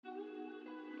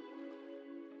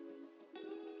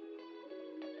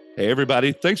Hey,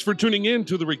 everybody. Thanks for tuning in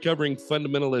to the Recovering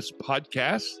Fundamentalist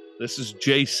podcast. This is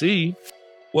JC.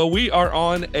 Well, we are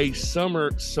on a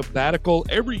summer sabbatical.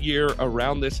 Every year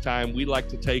around this time, we like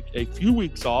to take a few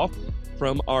weeks off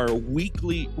from our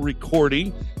weekly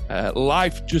recording.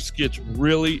 Life just gets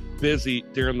really busy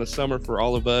during the summer for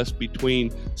all of us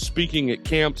between speaking at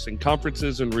camps and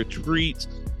conferences and retreats,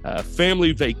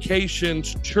 family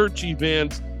vacations, church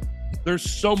events. There's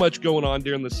so much going on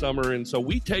during the summer, and so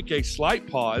we take a slight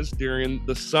pause during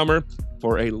the summer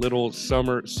for a little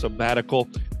summer sabbatical,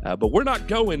 but we're not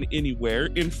going anywhere.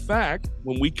 In fact,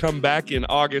 when we come back in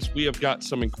August, we have got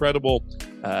some incredible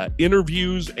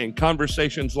interviews and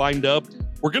conversations lined up.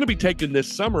 We're going to be taking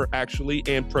this summer, actually,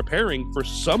 and preparing for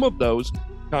some of those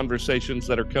conversations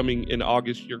that are coming in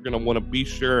August. You're going to want to be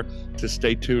sure to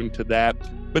stay tuned to that.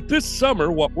 But this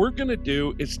summer, what we're going to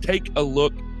do is take a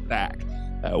look back.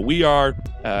 We are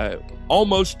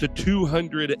almost to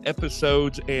 200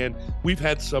 episodes, and we've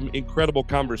had some incredible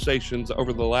conversations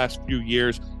over the last few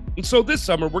years. And so this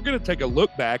summer, we're going to take a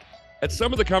look back at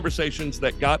some of the conversations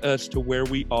that got us to where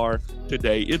we are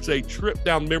today. It's a trip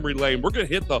down memory lane. We're going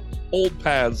to hit the old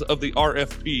paths of the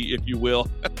RFP, if you will.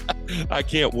 I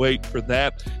can't wait for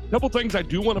that. A couple things I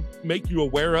do want to make you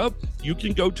aware of. You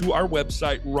can go to our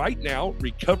website right now,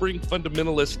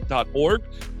 recoveringfundamentalist.org.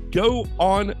 Go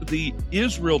on the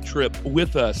Israel trip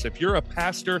with us. If you're a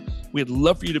pastor, we'd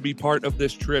love for you to be part of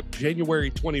this trip, January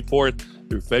 24th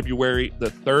through February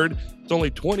the 3rd. It's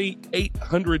only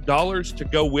 $2,800 to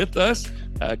go with us,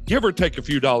 give or take a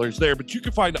few dollars there, but you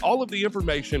can find all of the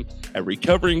information at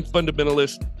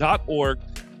recoveringfundamentalist.org.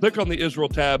 Click on the Israel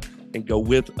tab and go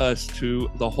with us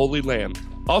to the Holy Land.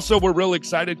 Also, we're really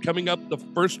excited coming up the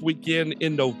first weekend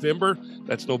in November.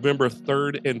 That's November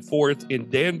 3rd and 4th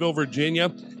in Danville,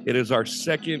 Virginia. It is our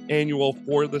second annual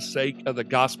For the Sake of the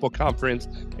Gospel Conference,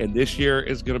 and this year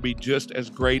is going to be just as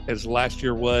great as last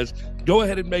year was. Go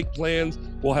ahead and make plans.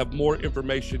 We'll have more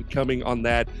information coming on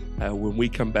that when we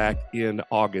come back in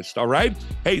August. All right?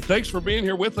 Hey, thanks for being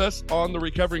here with us on the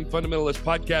Recovering Fundamentalist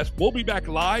podcast. We'll be back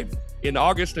live in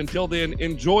August. Until then,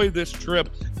 enjoy this trip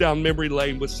down memory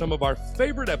lane with some of our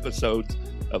favorite episodes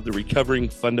of the Recovering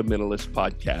Fundamentalist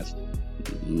podcast.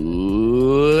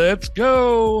 Let's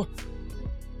go.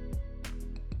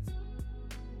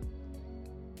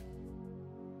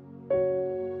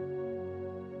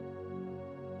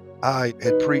 I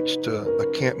had preached a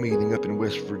camp meeting up in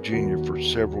West Virginia for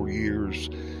several years,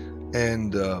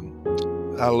 and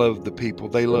I loved the people.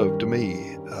 They loved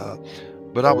me.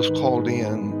 But I was called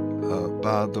in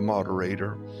by the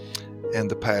moderator and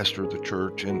the pastor of the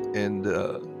church, and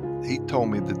he told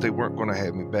me that they weren't going to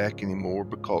have me back anymore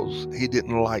because he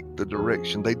didn't like the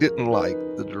direction. They didn't like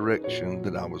the direction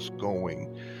that I was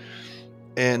going.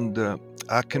 And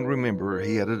I can remember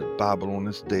he had a Bible on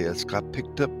his desk. I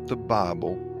picked up the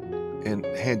Bible and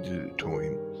handed it to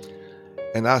him.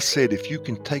 And I said, if you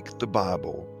can take the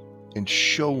Bible and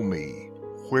show me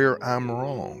where I'm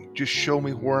wrong, just show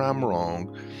me where I'm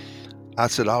wrong. I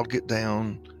said, I'll get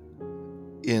down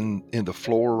in the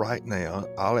floor right now.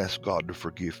 I'll ask God to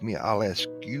forgive me. I'll ask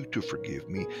you to forgive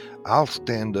me. I'll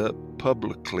stand up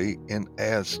publicly and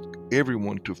ask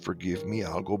everyone to forgive me.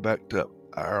 I'll go back to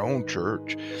our own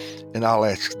church and I'll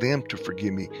ask them to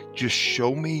forgive me. Just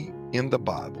show me in the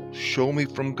Bible, show me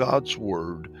from God's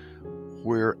word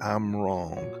where I'm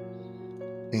wrong.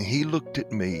 And he looked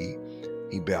at me,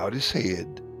 he bowed his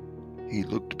head, he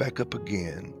looked back up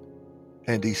again,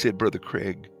 and he said, Brother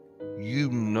Craig, you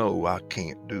know I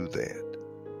can't do that.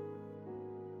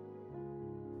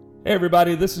 Hey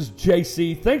everybody, this is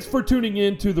JC. Thanks for tuning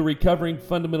in to the Recovering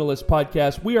Fundamentalist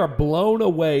podcast. We are blown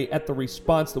away at the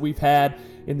response that we've had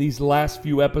in these last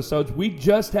few episodes. We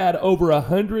just had over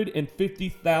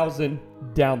 150,000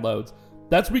 downloads.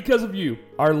 That's because of you,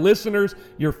 our listeners.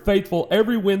 You're faithful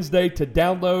every Wednesday to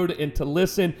download and to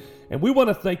listen, and we want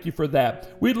to thank you for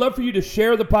that. We'd love for you to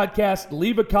share the podcast,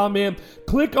 leave a comment,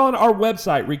 click on our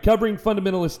website,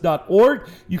 recoveringfundamentalist.org.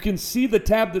 You can see the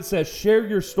tab that says share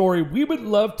your story. We would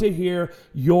love to hear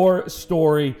your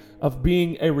story of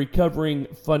being a recovering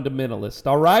fundamentalist,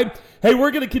 all right? Hey,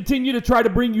 we're going to continue to try to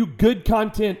bring you good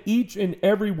content each and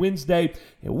every Wednesday,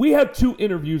 and we have 2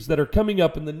 interviews that are coming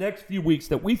up in the next few weeks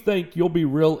that we think you'll be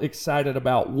real excited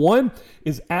about. One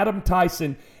is Adam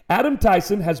Tyson. Adam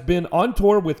Tyson has been on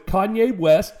tour with Kanye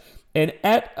West, and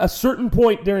at a certain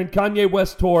point during Kanye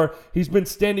West's tour, he's been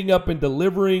standing up and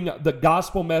delivering the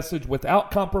gospel message without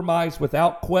compromise,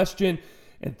 without question,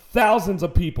 and thousands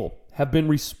of people have been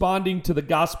responding to the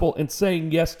gospel and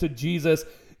saying yes to Jesus.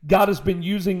 God has been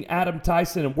using Adam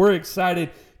Tyson, and we're excited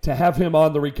to have him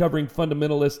on the Recovering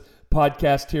Fundamentalist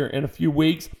podcast here in a few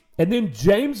weeks. And then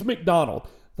James McDonald,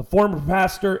 the former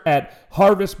pastor at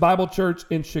Harvest Bible Church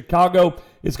in Chicago,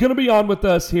 is going to be on with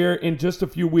us here in just a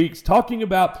few weeks, talking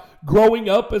about growing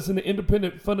up as an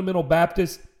independent fundamental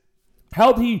Baptist,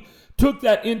 how he took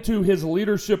that into his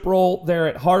leadership role there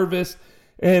at Harvest,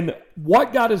 and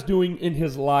what God is doing in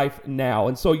his life now.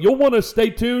 And so you'll want to stay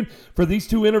tuned for these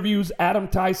two interviews, Adam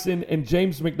Tyson and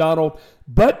James McDonald.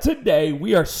 But today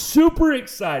we are super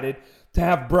excited to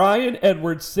have Brian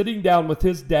Edwards sitting down with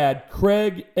his dad,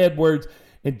 Craig Edwards,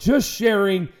 and just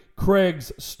sharing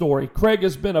Craig's story. Craig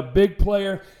has been a big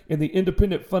player in the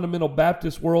independent fundamental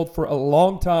Baptist world for a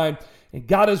long time, and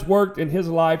God has worked in his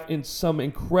life in some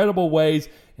incredible ways,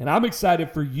 and I'm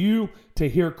excited for you to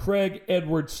hear Craig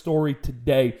Edwards' story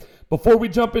today. Before we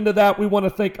jump into that, we want to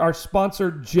thank our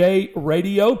sponsor, J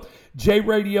Radio. J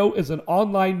Radio is an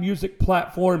online music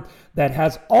platform that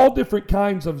has all different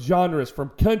kinds of genres, from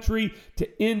country to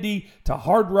indie to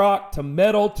hard rock to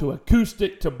metal to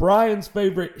acoustic to Brian's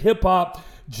favorite hip-hop.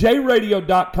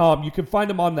 JRadio.com. You can find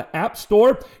them on the App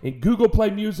Store in Google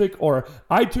Play Music or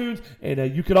iTunes,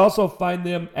 and you can also find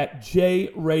them at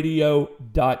JRadio.com,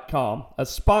 a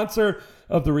sponsor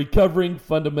of the Recovering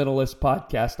Fundamentalist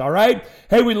podcast. All right?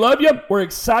 Hey, we love you. We're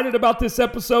excited about this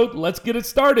episode. Let's get it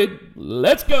started.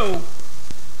 Let's go.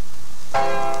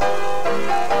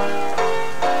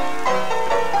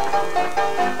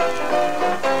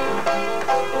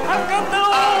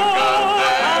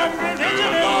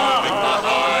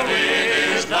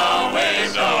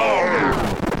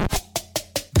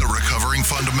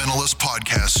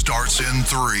 Starts in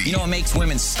 3. You know what makes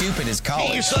women stupid is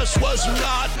college. Jesus was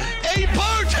not a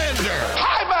bartender.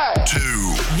 Hi, man.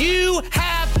 2. You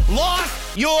have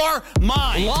lost your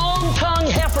mind. Long-tongued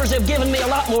heifers have given me a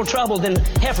lot more trouble than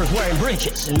heifers wearing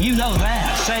breeches, and you know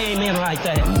that. Say amen right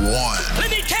there. 1. Let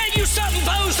me tell you something,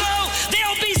 bozo.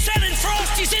 They'll be selling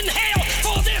Frosties in hell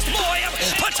for this boy.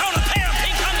 Puts on a pair of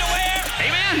pink underwear.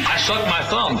 Amen. I sucked my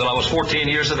thumb till I was 14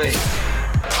 years of age.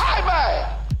 Hi,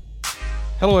 man.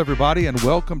 Hello, everybody, and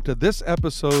welcome to this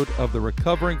episode of the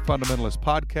Recovering Fundamentalist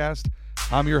podcast.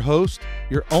 I'm your host,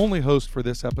 your only host for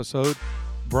this episode,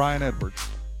 Brian Edwards.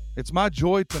 It's my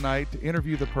joy tonight to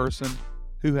interview the person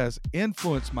who has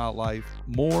influenced my life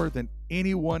more than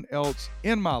anyone else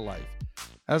in my life.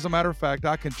 As a matter of fact,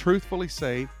 I can truthfully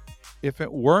say, if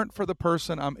it weren't for the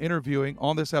person I'm interviewing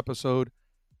on this episode,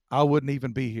 I wouldn't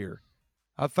even be here.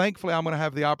 Thankfully, I'm going to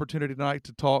have the opportunity tonight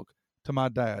to talk to my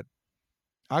dad.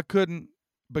 I couldn't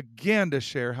begin to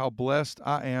share how blessed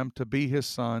I am to be his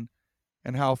son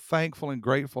and how thankful and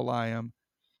grateful I am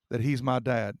that he's my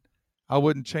dad. I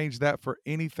wouldn't change that for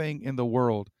anything in the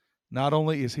world. Not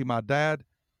only is he my dad,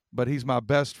 but he's my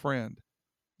best friend.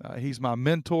 He's my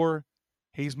mentor.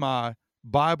 He's my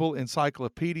Bible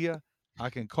encyclopedia. I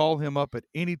can call him up at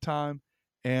any time,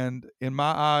 and in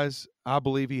my eyes, I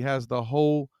believe he has the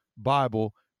whole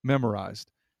Bible memorized.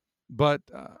 But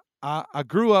I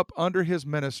grew up under his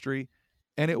ministry,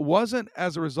 and it wasn't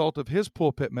as a result of his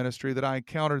pulpit ministry that I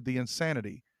encountered the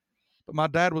insanity. But my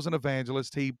dad was an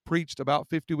evangelist. He preached about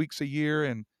 50 weeks a year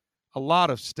in a lot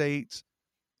of states.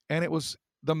 And it was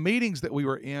the meetings that we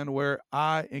were in where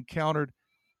I encountered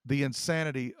the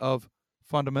insanity of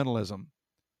fundamentalism.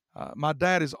 My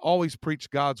dad has always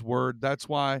preached God's word. That's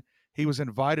why he was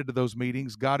invited to those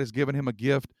meetings. God has given him a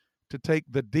gift to take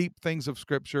the deep things of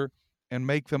Scripture and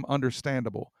make them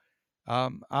understandable.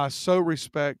 I so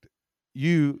respect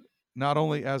you, not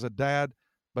only as a dad,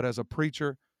 but as a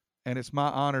preacher, and it's my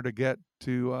honor to get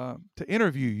to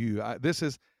interview you. This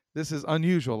is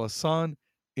unusual, a son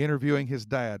interviewing his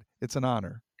dad. It's an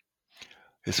honor.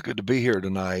 It's good to be here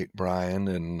tonight, Brian,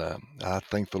 and I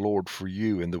thank the Lord for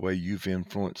you and the way you've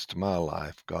influenced my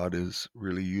life. God has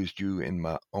really used you in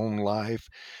my own life,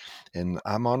 and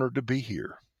I'm honored to be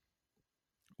here.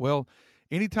 Well,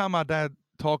 anytime my dad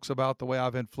talks about the way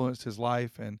I've influenced his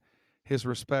life and his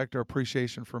respect or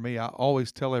appreciation for me, I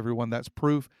always tell everyone that's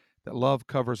proof that love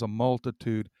covers a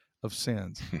multitude of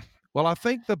sins. Well, I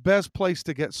think the best place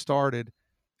to get started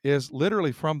is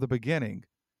literally from the beginning.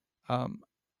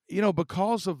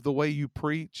 Because of the way you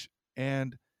preach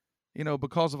and,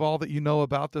 because of all that you know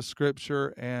about the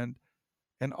Scripture and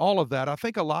all of that, I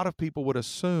think a lot of people would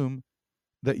assume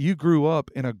that you grew up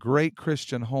in a great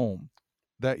Christian home,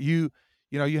 that you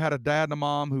had a dad and a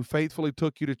mom who faithfully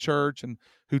took you to church and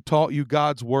who taught you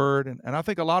God's word. And I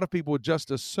think a lot of people would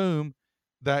just assume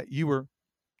that you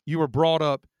were brought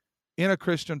up in a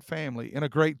Christian family, in a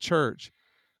great church,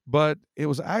 but it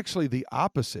was actually the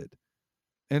opposite.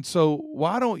 And so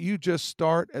why don't you just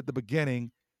start at the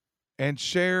beginning and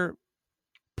share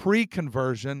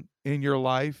pre-conversion in your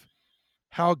life,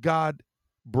 how God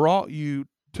brought you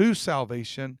to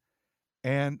salvation,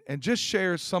 and just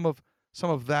share some of some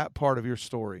of that part of your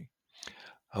story.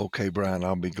 Okay, Brian,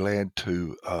 I'll be glad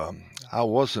to. I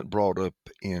wasn't brought up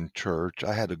in church.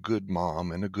 I had a good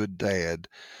mom and a good dad.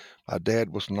 My dad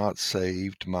was not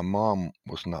saved. My mom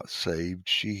was not saved.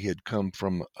 She had come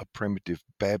from a primitive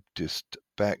Baptist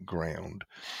background,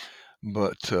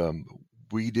 but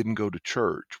we didn't go to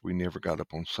church. We never got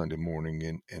up on Sunday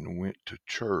morning and went to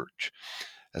church.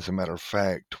 As a matter of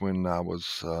fact, when I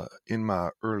was in my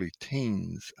early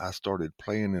teens, I started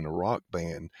playing in a rock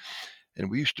band, and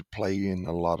we used to play in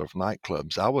a lot of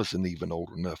nightclubs. I wasn't even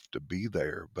old enough to be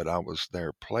there, but I was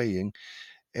there playing,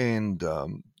 and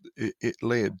it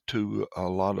led to a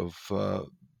lot of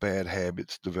bad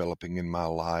habits developing in my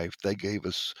life. They gave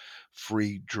us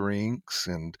free drinks,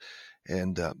 and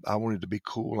I wanted to be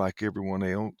cool like everyone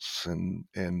else,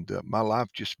 and my life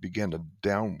just began a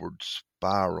downward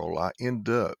spiral. I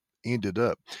ended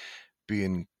up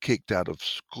being kicked out of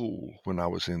school when I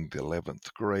was in the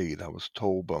 11th grade. I was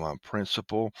told by my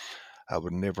principal I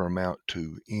would never amount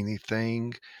to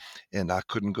anything, and I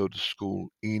couldn't go to school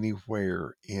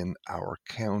anywhere in our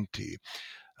county.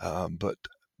 But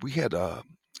we had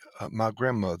my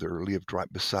grandmother lived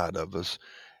right beside of us.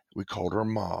 We called her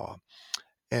Ma.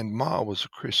 And Ma was a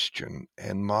Christian,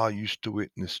 and Ma used to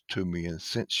witness to me. And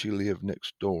since she lived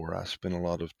next door, I spent a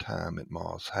lot of time at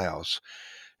Ma's house.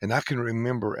 And I can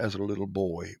remember as a little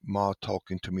boy, Ma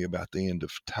talking to me about the end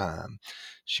of time.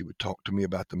 She would talk to me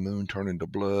about the moon turning to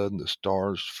blood and the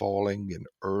stars falling and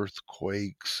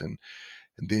earthquakes. And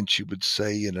then she would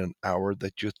say, in an hour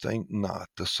that you think not,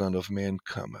 the Son of Man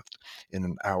cometh. In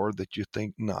an hour that you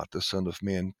think not, the Son of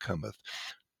Man cometh.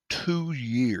 2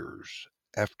 years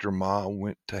after Ma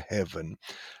went to heaven,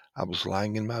 I was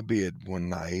lying in my bed one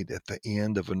night at the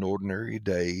end of an ordinary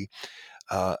day,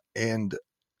 and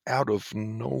out of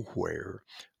nowhere,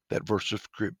 that verse of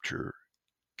scripture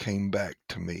came back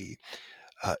to me.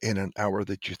 In an hour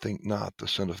that you think not, the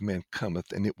Son of Man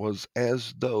cometh. And it was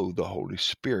as though the Holy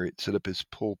Spirit set up his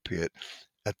pulpit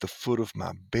at the foot of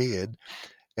my bed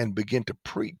and began to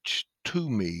preach to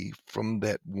me from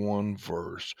that one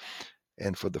verse.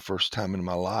 And for the first time in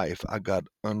my life, I got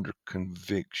under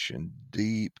conviction,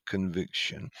 deep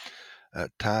conviction.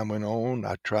 Time went on.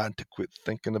 I tried to quit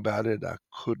thinking about it. I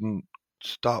couldn't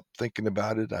stop thinking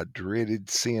about it. I dreaded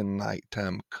seeing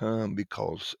nighttime come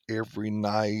because every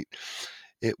night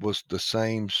it was the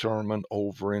same sermon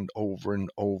over and over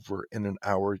and over. In an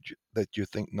hour that you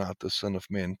think not, the Son of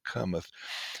Man cometh.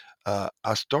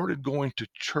 I started going to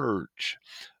church.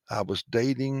 I was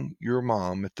dating your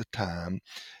mom at the time.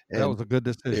 That was a good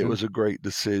decision. It was a great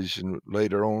decision.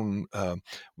 Later on,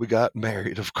 we got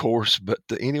married, of course. But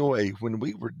anyway, when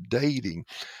we were dating,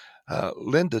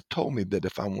 Linda told me that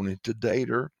if I wanted to date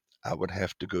her, I would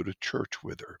have to go to church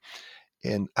with her.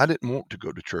 And I didn't want to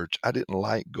go to church. I didn't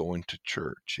like going to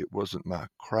church. It wasn't my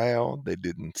crowd. They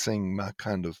didn't sing my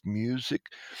kind of music.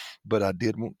 But I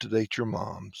did want to date your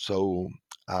mom. So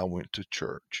I went to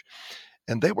church.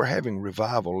 And they were having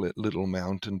revival at Little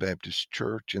Mountain Baptist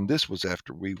Church. And this was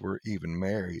after we were even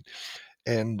married.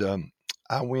 And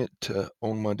I went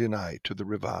on Monday night to the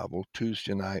revival,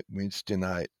 Tuesday night, Wednesday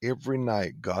night. Every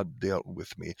night God dealt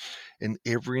with me. And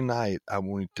every night I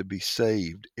wanted to be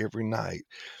saved, every night.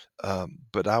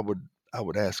 But I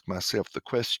would ask myself the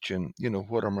question,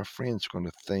 what are my friends going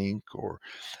to think? Or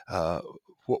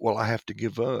what will I have to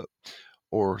give up?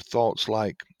 Or thoughts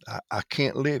like, I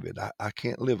can't live it. I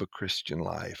can't live a Christian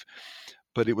life.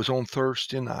 But it was on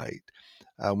Thursday night.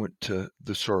 I went to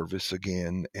the service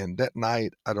again, and that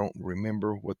night I don't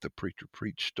remember what the preacher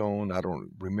preached on. I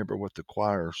don't remember what the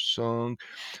choir sung.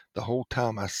 The whole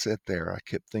time I sat there, I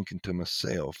kept thinking to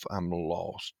myself, I'm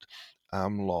lost.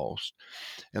 I'm lost.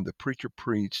 And the preacher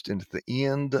preached, and at the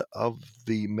end of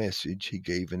the message, he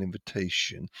gave an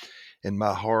invitation. And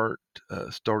my heart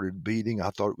started beating.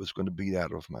 I thought it was going to beat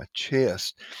out of my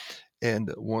chest.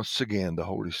 And once again, the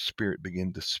Holy Spirit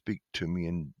began to speak to me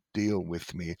and deal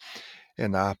with me.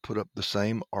 And I put up the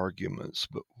same arguments,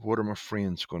 but what are my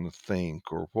friends going to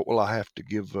think? Or what will I have to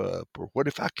give up? Or what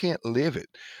if I can't live it?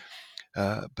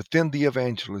 But then the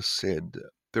evangelist said,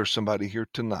 there's somebody here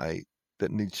tonight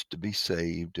that needs to be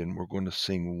saved, and we're going to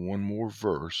sing one more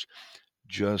verse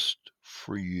just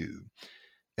for you.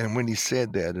 And when he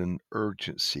said that, an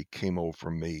urgency came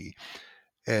over me.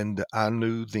 And I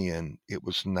knew then it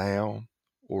was now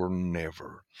or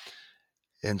never.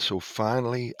 And so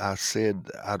finally I said,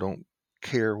 I don't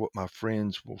care what my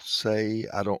friends will say.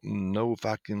 I don't know if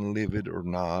I can live it or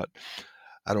not.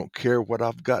 I don't care what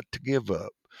I've got to give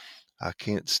up. I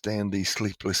can't stand these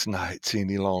sleepless nights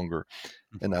any longer.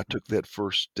 And I took that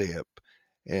first step,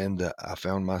 and I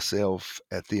found myself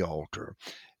at the altar.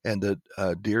 And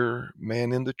a dear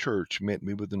man in the church met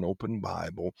me with an open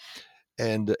Bible,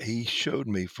 and he showed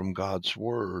me from God's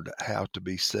word how to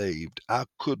be saved. I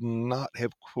could not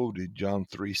have quoted John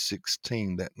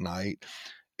 3:16 that night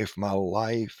if my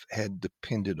life had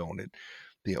depended on it.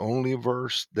 The only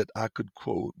verse that I could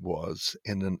quote was,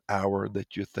 "In an hour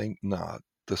that you think not,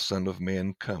 the Son of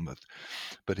Man cometh."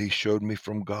 But he showed me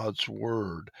from God's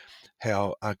word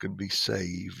how I could be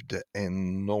saved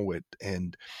and know it.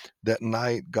 And that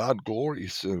night, God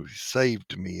gloriously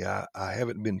saved me. I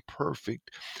haven't been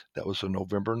perfect. That was a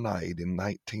November night in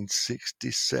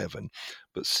 1967.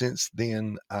 But since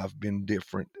then, I've been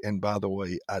different. And by the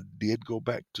way, I did go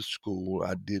back to school.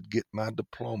 I did get my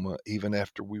diploma even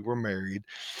after we were married,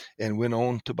 and went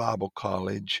on to Bible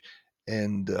college.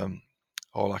 And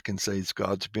all I can say is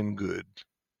God's been good.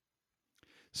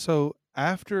 So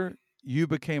after you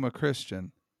became a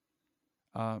Christian,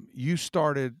 you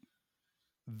started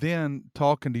then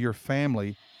talking to your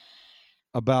family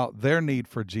about their need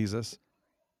for Jesus.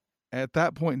 At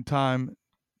that point in time,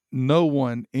 no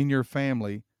one in your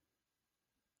family,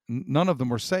 none of them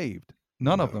were saved.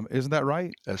 None of No. them. Isn't that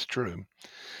right? That's true.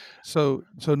 So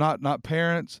not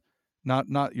parents,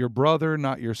 not your brother,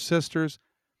 not your sisters.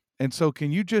 And so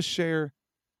can you just share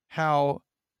how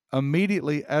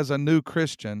immediately as a new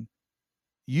Christian,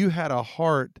 you had a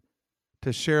heart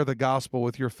to share the gospel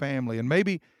with your family, and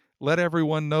maybe let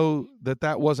everyone know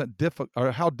that wasn't difficult,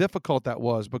 or how difficult that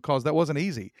was, because that wasn't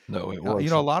easy. No, it A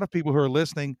wasn't. lot of people who are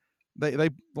listening, they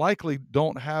likely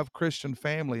don't have Christian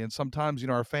family, and sometimes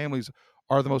our families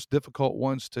are the most difficult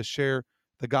ones to share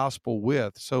the gospel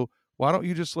with. So why don't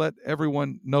you just let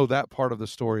everyone know that part of the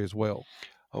story as well?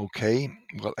 Okay.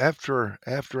 Well, after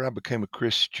I became a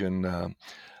Christian,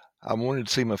 I wanted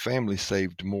to see my family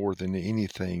saved more than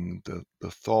anything.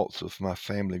 The thoughts of my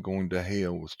family going to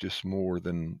hell was just more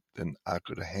than I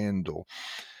could handle.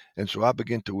 And so I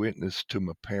began to witness to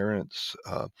my parents.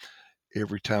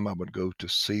 Every time I would go to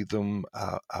see them,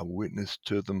 I witnessed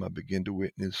to them. I began to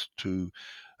witness to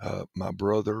my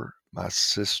brother, my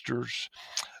sisters.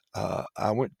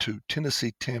 I went to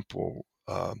Tennessee Temple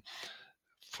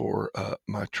for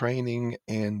my training,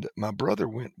 and my brother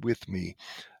went with me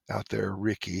out there,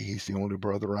 Ricky. He's the only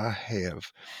brother I have.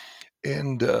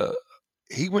 And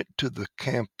he went to the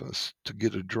campus to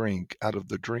get a drink out of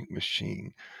the drink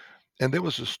machine. And there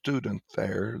was a student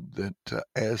there that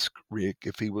asked Rick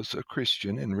if he was a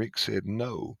Christian, and Rick said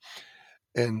no.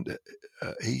 And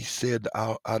he said,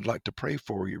 I'd like to pray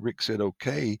for you. Rick said,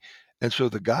 okay. And so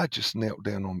the guy just knelt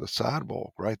down on the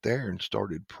sidewalk right there and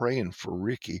started praying for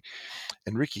Ricky.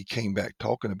 And Ricky came back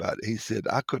talking about it. He said,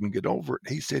 I couldn't get over it.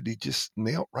 He said he just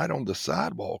knelt right on the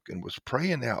sidewalk and was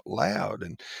praying out loud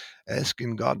and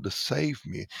asking God to save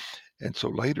me. And so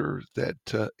later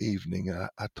that evening,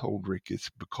 I told Rick it's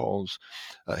because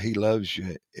he loves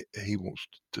you. He wants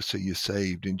to see you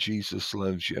saved, and Jesus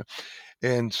loves you.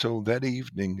 And so that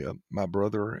evening, my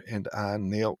brother and I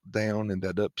knelt down in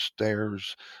that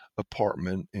upstairs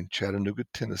apartment in Chattanooga,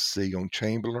 Tennessee on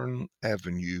Chamberlain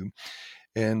Avenue,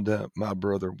 and my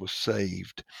brother was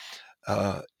saved.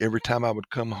 Every time I would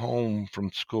come home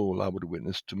from school, I would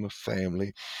witness to my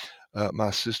family. My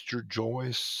sister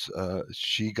Joyce,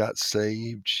 she got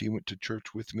saved. She went to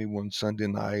church with me one Sunday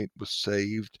night, was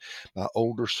saved. My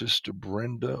older sister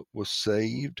Brenda was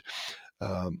saved.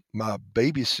 My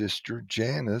baby sister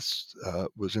Janice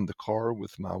was in the car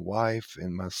with my wife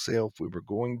and myself. We were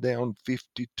going down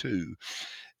 52,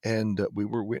 and we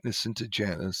were witnessing to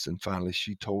Janice, and finally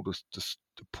she told us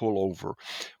to pull over.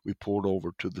 We pulled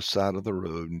over to the side of the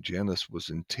road, and Janice was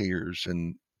in tears,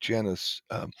 and Janice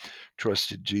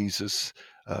trusted Jesus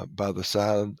by the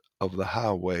side of the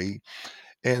highway.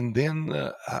 And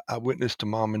then I witnessed to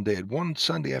mom and dad. One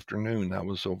Sunday afternoon, I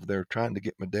was over there trying to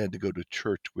get my dad to go to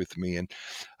church with me. And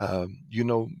you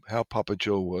know how Papa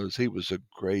Joe was. He was a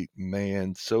great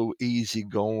man, so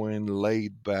easygoing,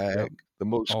 laid back, Yep, the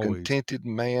most always. contented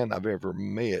man I've ever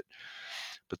met.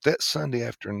 But that Sunday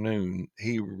afternoon,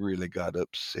 he really got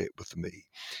upset with me.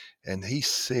 And he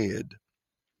said,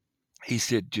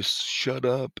 just shut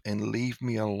up and leave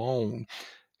me alone.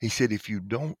 He said, if you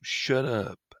don't shut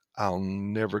up, I'll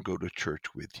never go to church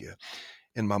with you.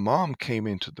 And my mom came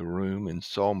into the room and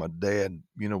saw my dad,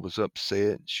 was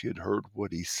upset. She had heard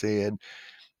what he said.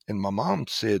 And my mom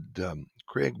said,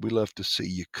 Craig, we love to see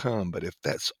you come, but if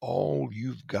that's all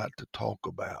you've got to talk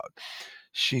about,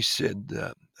 she said,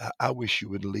 I wish you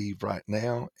would leave right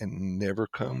now and never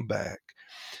come back.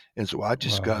 And so I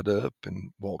just Wow. got up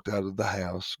and walked out of the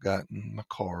house, got in my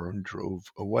car and drove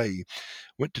away.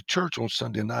 Went to church on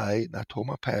Sunday night, and I told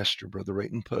my pastor, Brother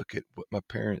Rayton Puckett, what my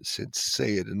parents had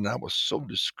said, and I was so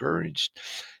discouraged.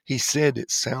 He said,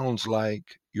 "It sounds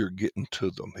like you're getting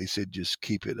to them." He said, "Just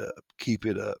keep it up, keep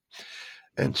it up."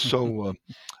 And so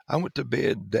I went to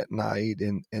bed that night,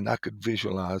 and I could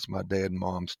visualize my dad and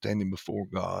mom standing before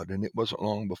God. And it wasn't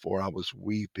long before I was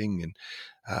weeping. And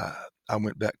I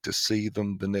went back to see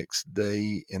them the next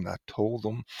day, and I told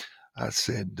them, I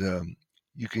said,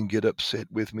 "You can get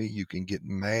upset with me, you can get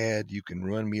mad, you can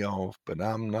run me off, but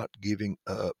I'm not giving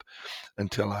up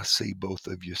until I see both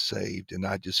of you saved." And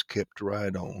I just kept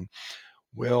right on.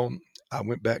 Well, I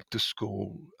went back to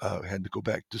school, had to go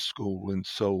back to school. And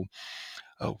so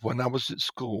when I was at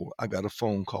school, I got a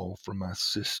phone call from my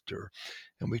sister,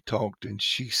 and we talked, and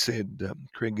she said,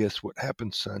 "Craig, guess what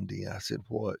happened Sunday?" I said,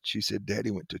 "What?" She said,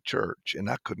 "Daddy went to church." And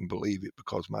I couldn't believe it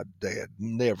because my dad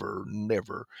never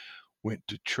went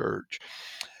to church.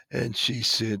 And she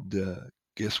said,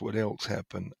 "Guess what else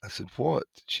happened?" I said, "What?"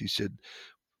 She said,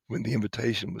 "When the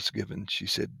invitation was given," she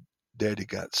said, "Daddy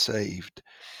got saved."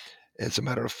 As a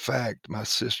matter of fact, my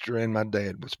sister and my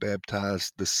dad was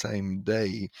baptized the same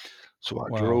day. So I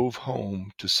Wow. drove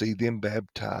home to see them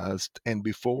baptized. And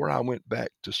before I went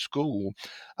back to school,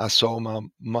 I saw my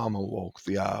mama walk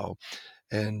the aisle,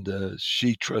 and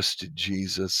she trusted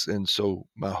Jesus. And so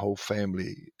my whole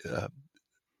family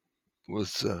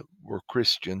were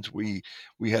Christians. We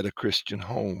had a Christian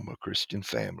home, a Christian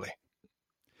family.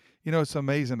 You know, it's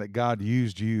amazing that God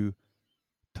used you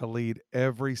to lead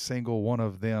every single one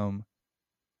of them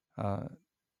uh,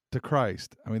 to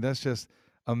Christ. I mean, that's just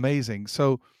amazing.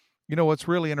 So, you know, what's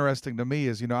really interesting to me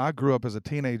is, you know, I grew up as a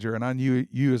teenager and I knew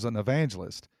you as an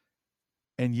evangelist.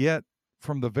 And yet,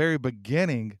 from the very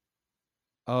beginning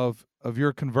of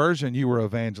your conversion, you were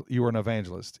an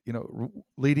evangelist, you know,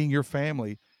 leading your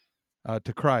family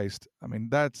to Christ. I mean,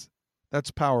 that's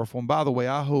powerful. And by the way,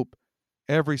 I hope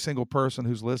every single person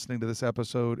who's listening to this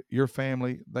episode, your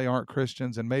family, they aren't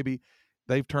Christians, and maybe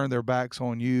they've turned their backs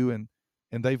on you, and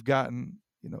they've gotten,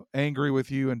 you know, angry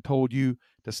with you and told you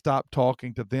to stop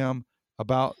talking to them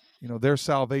about, you know, their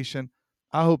salvation.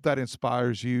 I hope that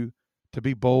inspires you to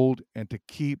be bold and to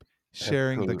keep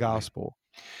sharing the Absolutely. gospel.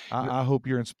 I hope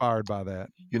you're inspired by that.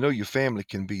 You know, your family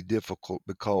can be difficult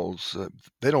because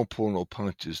they don't pull no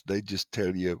punches. They just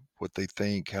tell you what they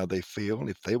think, how they feel. And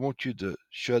if they want you to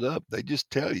shut up, they just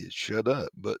tell you, shut up.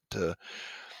 But the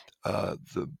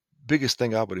biggest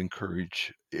thing I would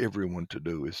encourage everyone to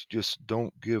do is just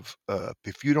don't give up.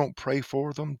 If you don't pray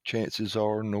for them, chances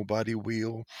are nobody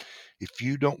will. If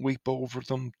you don't weep over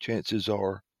them, chances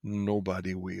are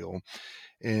nobody will.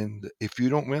 And if you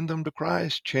don't win them to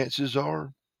Christ, chances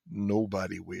are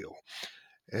nobody will.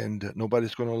 And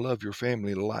nobody's going to love your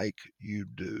family like you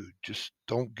do. Just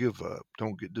don't give up.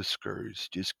 Don't get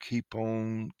discouraged. Just keep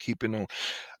on keeping on.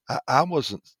 I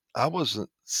wasn't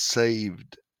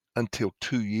saved until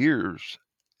 2 years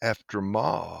after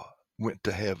Ma went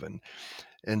to heaven.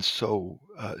 And so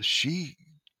she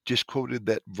just quoted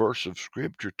that verse of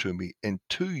scripture to me. And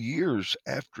 2 years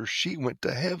after she went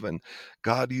to heaven,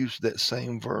 God used that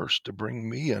same verse to bring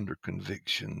me under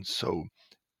conviction. So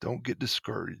don't get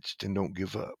discouraged and don't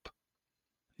give up.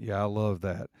 Yeah, I love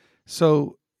that.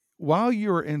 So while you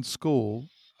were in school,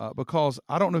 because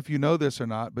I don't know if you know this or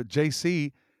not, but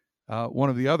JC,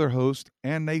 one of the other hosts,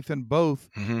 and Nathan both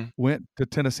Hmm. went to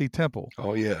Tennessee Temple.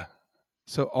 Oh, yeah.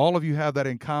 So all of you have that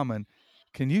in common.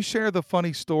 Can you share the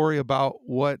funny story about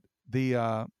what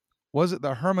the was it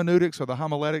the hermeneutics or the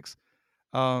homiletics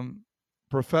um,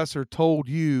 professor told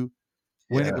you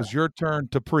when it Yeah. was your turn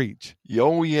to preach?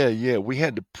 Oh, yeah, yeah. We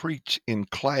had to preach in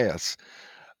class,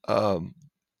 um,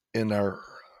 in our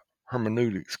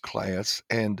hermeneutics class,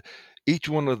 and each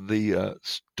one of the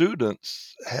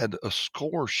students had a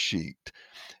score sheet,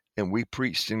 and we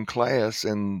preached in class,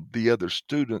 and the other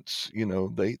students,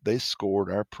 they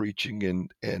scored our preaching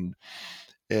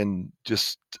and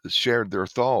just shared their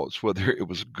thoughts, whether it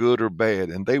was good or bad,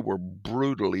 and they were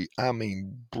brutally, I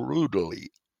mean,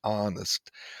 brutally honest.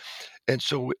 And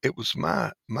so it was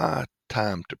my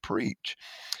time to preach.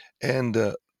 And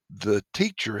the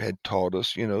teacher had taught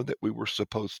us, that we were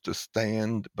supposed to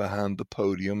stand behind the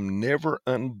podium, never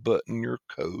unbutton your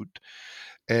coat.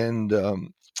 And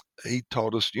he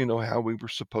taught us, how we were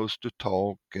supposed to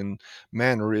talk and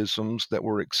mannerisms that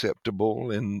were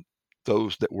acceptable and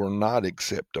those that were not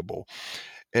acceptable.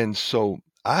 And so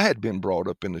I had been brought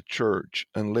up in a church,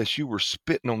 unless you were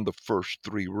spitting on the first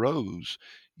 3 rows,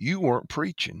 you weren't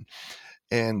preaching.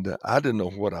 And I didn't know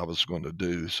what I was going to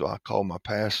do. So I called my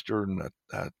pastor and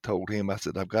I told him, I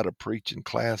said, I've got a preaching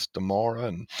class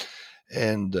tomorrow.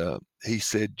 And he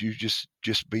said, you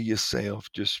just be yourself,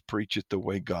 just preach it the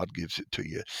way God gives it to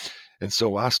you. And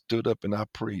so I stood up and I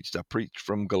preached. I preached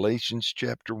from Galatians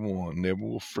chapter 1. Never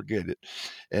will forget it.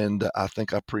 And I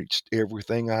think I preached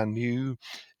everything I knew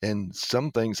and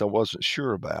some things I wasn't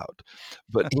sure about.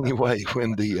 But anyway,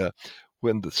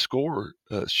 when the score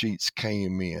sheets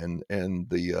came in and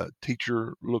the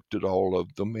teacher looked at all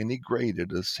of them and he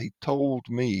graded us, he told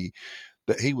me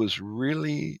that he was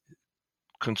really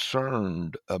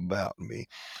concerned about me.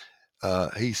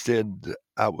 He said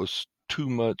I was too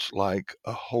much like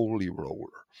a holy roller.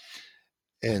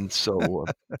 And so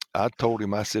I told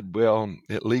him, I said, well,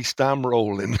 at least I'm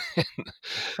rolling.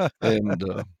 and,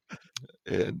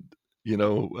 and,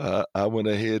 I went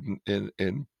ahead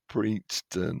and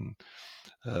preached, and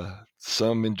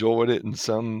some enjoyed it and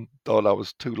some thought I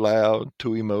was too loud,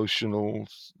 too emotional,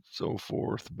 so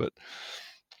forth. But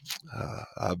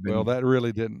I've Well, been. that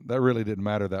really didn't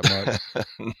matter that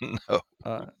much.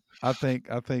 No. I think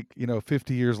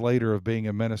 50 years later of being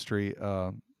in ministry,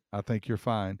 I think you're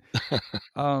fine.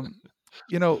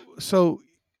 So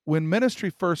when ministry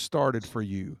first started for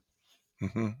you,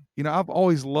 Mm-hmm. I've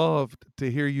always loved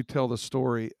to hear you tell the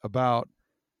story about,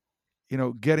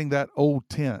 getting that old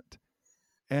tent.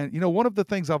 And, one of the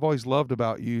things I've always loved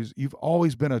about you is you've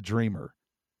always been a dreamer.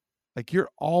 Like, you're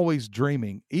always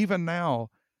dreaming. Even now,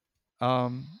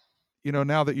 now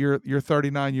that you're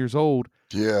 39 years old,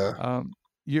 Yeah.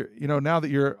 now that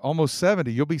you're almost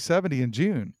 70, you'll be 70 in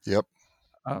June. Yep.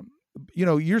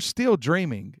 You're still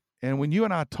dreaming. And when you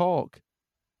and I talk,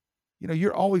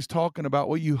 you're always talking about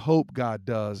what you hope God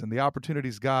does and the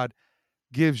opportunities God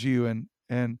gives you,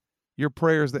 and your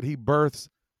prayers that he births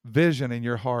vision in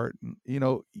your heart. And,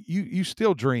 you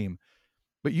still dream,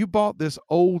 but you bought this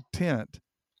old tent.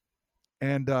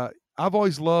 And I've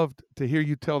always loved to hear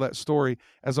you tell that story.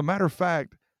 As a matter of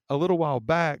fact, a little while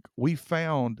back, we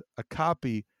found a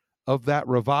copy of that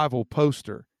revival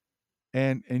poster,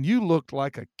 and you looked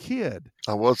like a kid.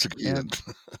 I was a kid. And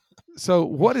so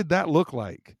what did that look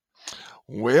like?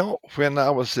 Well, when I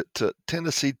was at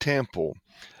Tennessee Temple,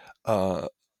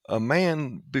 a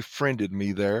man befriended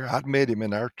me there. I'd met him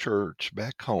in our church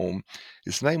back home.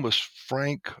 His name was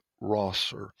Frank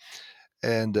Rosser,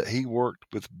 and he worked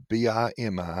with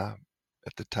BIMI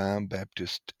at the time,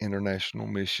 Baptist International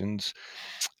Missions.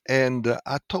 And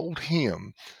I told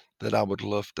him that I would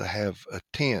love to have a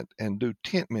tent and do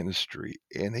tent ministry.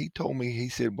 And he told me, he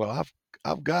said, well,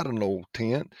 I've got an old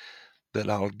tent that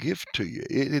I'll give to you.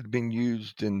 It had been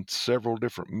used in several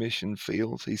different mission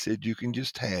fields. He said, you can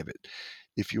just have it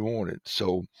if you want it.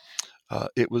 So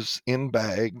it was in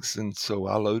bags. And so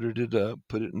I loaded it up,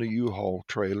 put it in a U-Haul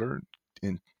trailer,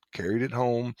 and carried it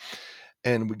home.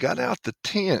 And we got out the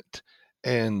tent,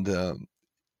 and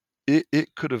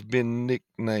it could have been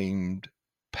nicknamed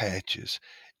Patches.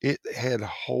 It had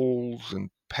holes and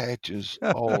patches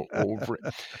all over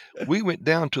it. We went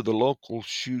down to the local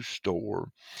shoe store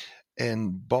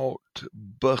and bought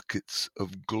buckets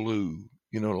of glue,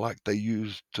 like they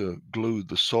used to glue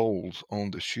the soles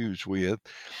on the shoes with.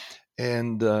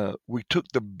 And we took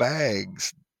the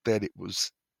bags that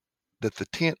the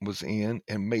tent was in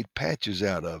and made patches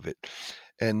out of it.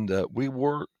 And we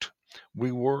worked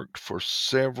for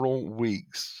several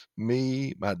weeks.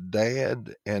 Me, my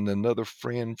dad, and another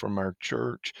friend from our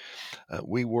church.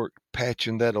 We worked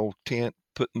patching that old tent,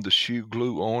 putting the shoe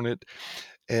glue on it.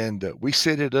 And we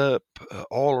set it up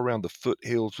all around the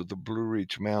foothills of the Blue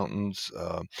Ridge Mountains.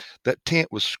 That tent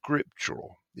was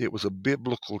scriptural. It was a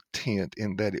biblical tent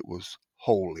in that it was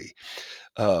holy.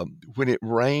 When it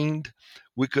rained,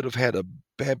 we could have had a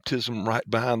baptism right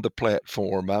behind the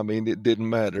platform. I mean, it didn't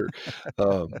matter.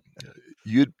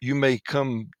 You may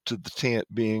come to the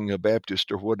tent being a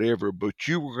Baptist or whatever, but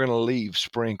you were going to leave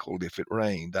sprinkled if it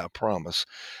rained, I promise.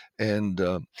 And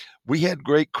we had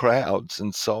great crowds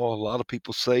and saw a lot of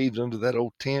people saved under that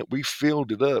old tent. We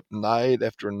filled it up night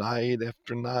after night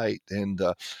after night. And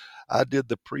I did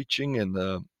the preaching, and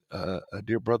a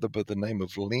dear brother by the name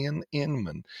of Lynn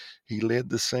Inman, he led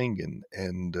the singing,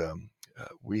 and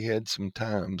we had some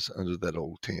times under that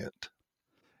old tent.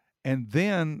 And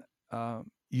then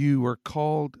you were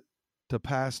called to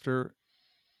pastor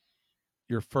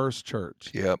your first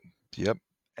church. Yep.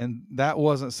 And that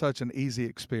wasn't such an easy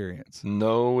experience.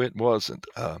 No, it wasn't.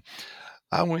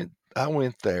 I went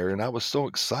there, and I was so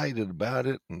excited about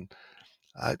it, and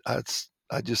I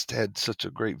just had such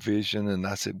a great vision, and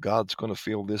I said, God's going to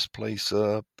fill this place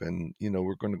up, and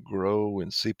we're going to grow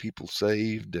and see people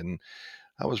saved, and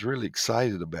I was really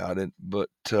excited about it. But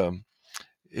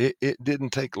it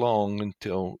didn't take long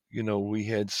until, we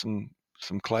had some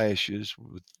clashes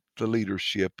with the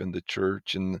leadership in the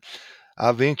church, and I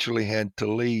eventually had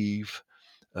to leave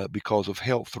because of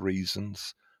health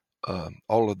reasons.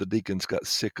 All of the deacons got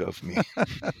sick of me.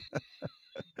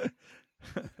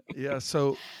 Yeah,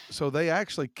 so they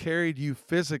actually carried you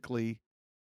physically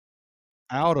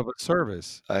out of a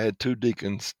service. I had two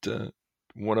deacons.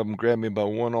 One of them grabbed me by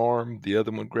one arm, the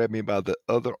other one grabbed me by the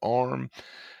other arm,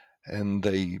 and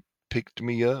they picked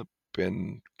me up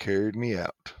and carried me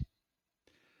out.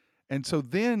 And so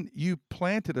then you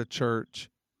planted a church,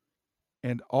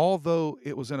 and although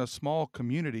it was in a small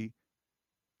community,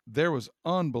 there was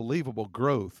unbelievable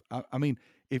growth. I mean,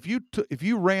 if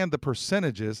you ran the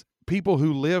percentages, people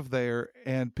who live there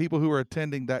and people who are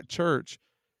attending that church,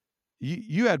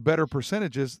 you had better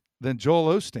percentages than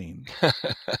Joel Osteen.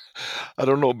 I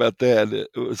don't know about that. It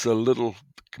was a little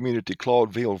community,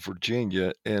 Claudeville,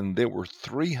 Virginia, and there were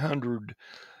 300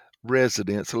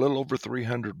 residents, a little over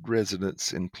 300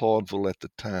 residents in Claudeville at the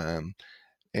time.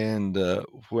 And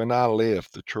when I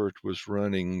left, the church was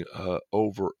running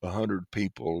over 100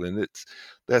 people, and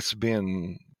that's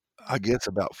been, I guess,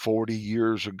 about 40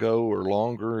 years ago or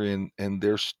longer, and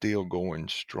they're still going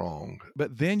strong.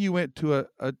 But then you went to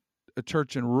a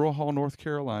church in Rural Hall, North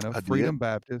Carolina, I Freedom did.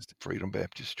 Baptist. Freedom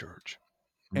Baptist Church.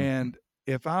 And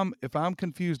if I'm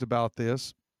confused about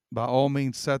this, by all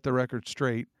means set the record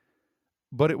straight.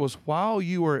 But it was while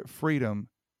you were at Freedom,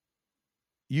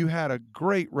 you had a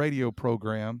great radio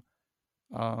program.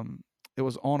 It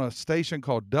was on a station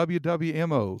called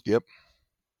WWMO. Yep.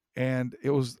 And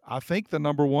it was, I think, the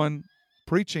number one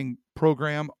preaching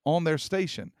program on their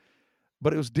station.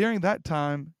 But it was during that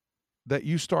time that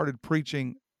you started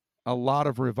preaching a lot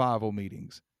of revival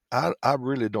meetings. I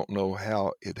really don't know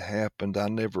how it happened. I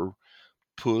never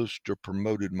pushed or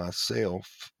promoted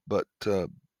myself, but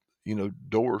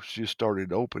doors just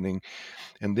started opening.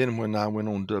 And then when I went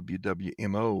on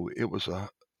WWMO, it was a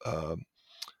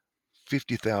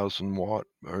 50,000 watt,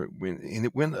 and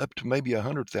it went up to maybe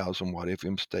 100,000 watt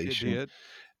FM station. It did.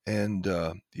 And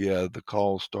the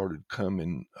calls started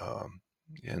coming,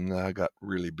 and I got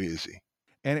really busy.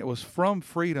 And it was from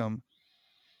Freedom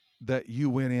that you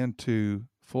went into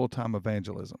full-time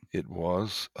evangelism. It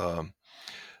was.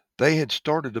 They had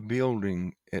started a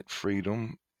building at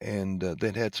Freedom, and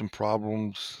they'd had some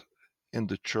problems in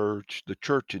the church. The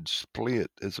church had split,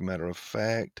 as a matter of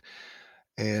fact,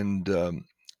 and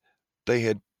they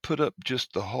had put up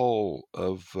just the hull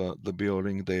of the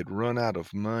building. They had run out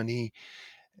of money,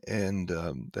 and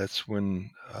that's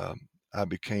when I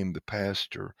became the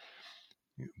pastor.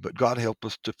 But God helped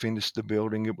us to finish the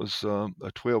building. It was a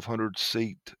 1,200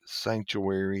 seat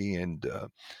sanctuary, and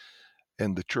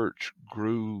the church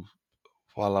grew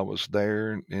while I was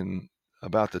there. And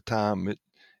about the time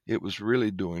it was really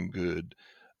doing good,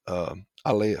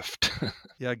 I left.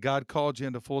 Yeah, God called you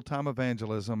into full-time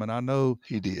evangelism, and I know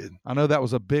He did. I know that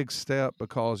was a big step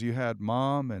because you had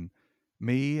Mom and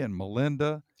me and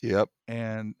Melinda. Yep.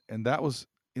 And that was,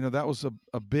 that was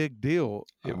a big deal.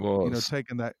 It was.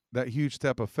 Taking that huge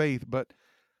step of faith. But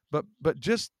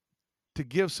just to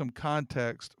give some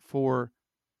context for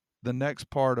the next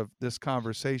part of this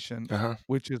conversation,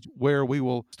 which is where we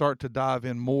will start to dive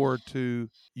in more to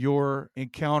your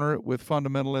encounter with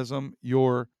fundamentalism,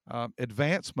 your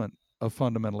advancement of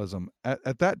fundamentalism.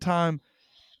 At that time,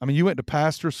 I mean, you went to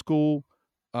pastor school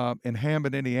in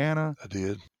Hammond, Indiana. I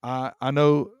did. I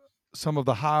know some of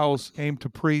the Hiles came to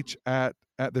preach at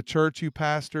the church you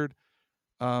pastored.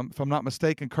 If I'm not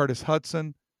mistaken, Curtis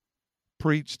Hudson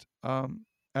preached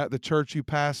at the church you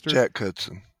pastored.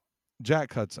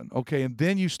 Jack Hudson. Okay. And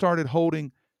then you started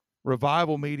holding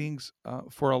revival meetings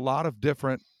for a lot of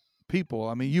different people.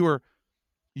 I mean,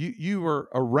 you were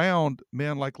around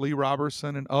men like Lee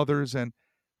Robertson and others. And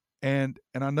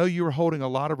I know you were holding a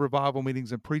lot of revival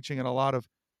meetings and preaching at a lot of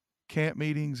camp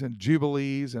meetings and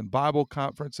jubilees and Bible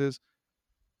conferences,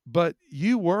 but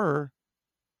you were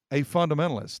a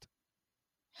fundamentalist.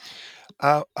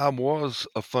 I was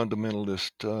a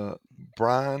fundamentalist,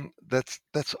 Brian.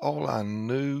 That's all I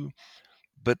knew.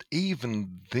 But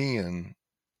even then,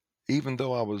 even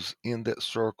though I was in that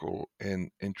circle and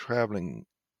traveling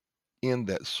in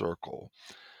that circle,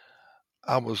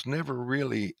 I was never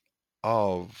really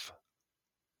of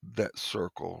that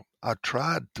circle. I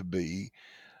tried to be.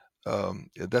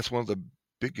 That's one of the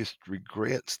biggest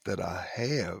regrets that I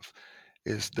have,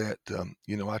 is that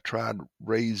I tried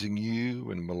raising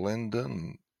you and Melinda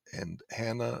and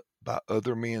Hannah by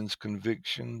other men's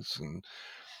convictions, and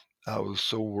I was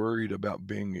so worried about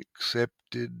being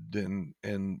accepted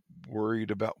and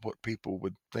worried about what people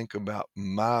would think about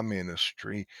my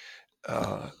ministry.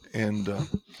 and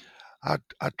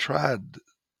I tried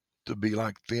to be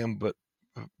like them, but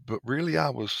really I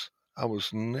was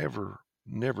never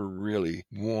really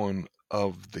one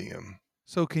of them.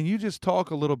 So can you just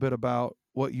talk a little bit about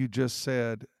what you just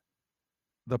said,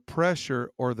 the pressure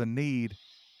or the need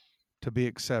to be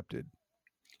accepted?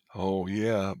 Oh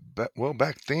yeah,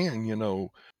 back then,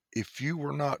 if you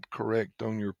were not correct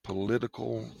on your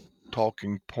political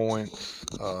talking points,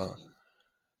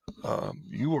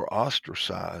 you were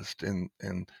ostracized, and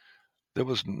there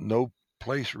was no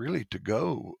place really to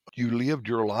go. You lived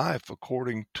your life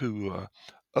according to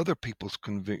other people's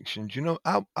convictions.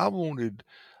 I wanted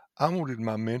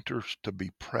my mentors to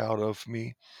be proud of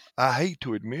me. I hate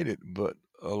to admit it, but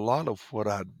a lot of what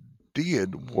I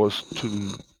did was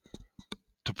to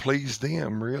please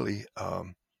them, really.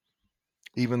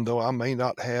 Even though I may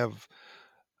not have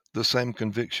the same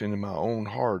conviction in my own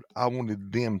heart, I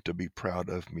wanted them to be proud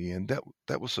of me, and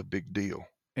that was a big deal.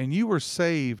 And you were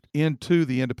saved into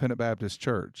the Independent Baptist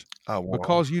Church I was.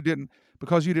 because you didn't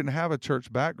have a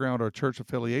church background or a church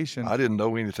affiliation, I didn't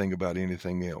know anything about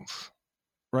anything else.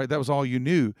 right? That was all you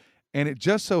knew. And it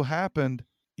just so happened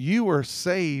you were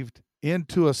saved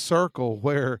into a circle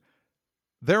where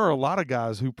there are a lot of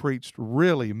guys who preached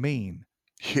really mean.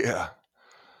 Yeah, I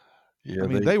yeah,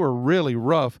 mean, they were really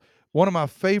rough. One of my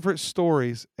favorite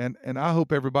stories, and I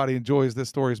hope everybody enjoys this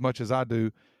story as much as I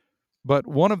do, but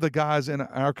one of the guys in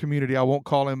our community, I won't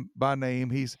call him by name.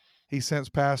 He's since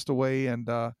passed away, and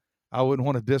I wouldn't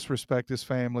want to disrespect his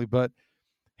family, but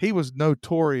he was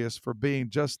notorious for being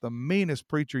just the meanest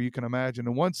preacher you can imagine.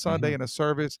 And one Sunday in a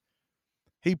service,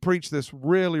 he preached this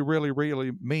really, really,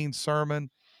 really mean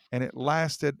sermon, and it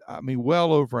lasted, I mean,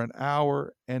 well over an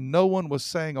hour, and no one was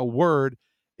saying a word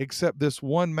except this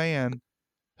one man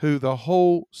who the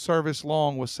whole service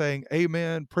long was saying,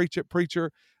 "Amen, preach it, preacher,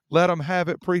 let them have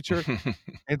it, preacher."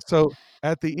 And so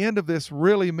at the end of this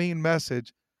really mean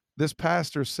message, this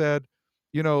pastor said,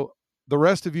 you know, the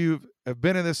rest of you have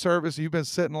been in this service, you've been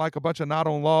sitting like a bunch of knot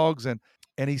on logs. And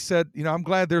he said, I'm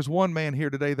glad there's one man here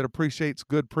today that appreciates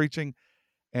good preaching.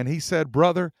 And he said,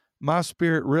 brother, my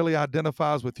spirit really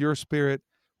identifies with your spirit.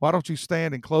 Why don't you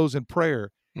stand and close in prayer?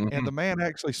 And Mhm. the man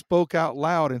actually spoke out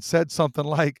loud and said something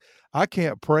like, I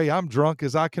can't pray. I'm drunk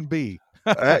as I can be.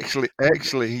 Actually,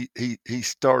 he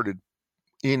started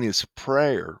in his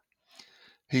prayer.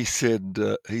 He said,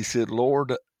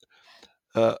 Lord,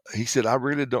 he said, I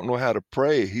really don't know how to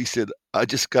pray. He said, I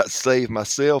just got saved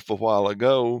myself a while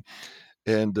ago.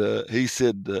 And he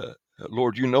said,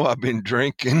 Lord, I've been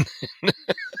drinking.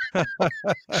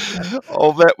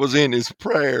 All that was in his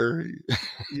prayer.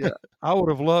 Yeah, I would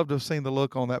have loved to have seen the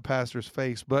look on that pastor's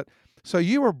face. But so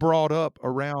you were brought up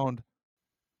around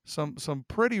some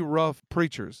pretty rough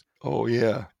preachers. Oh,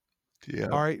 yeah. Yeah,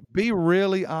 All right, be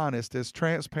really honest, as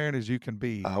transparent as you can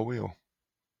be. I will.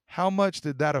 How much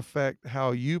did that affect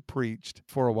how you preached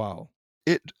for a while?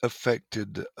 It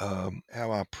affected how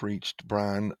I preached,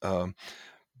 Brian.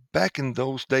 Back in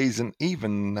those days, and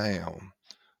even now,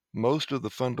 most of the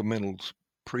fundamentals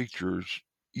preachers,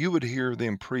 you would hear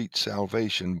them preach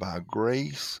salvation by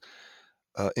grace.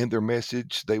 In their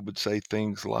message, they would say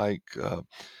things like,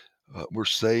 we're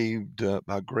saved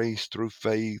by grace through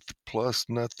faith, plus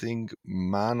nothing,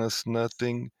 minus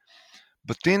nothing.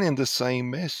 But then in the same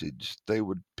message, they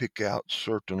would pick out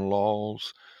certain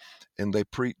laws, and they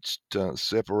preached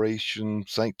separation,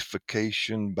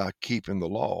 sanctification by keeping the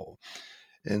law.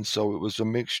 And so it was a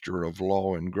mixture of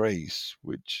law and grace,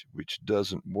 which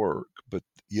doesn't work. But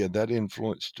yeah, that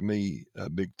influenced me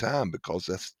big time because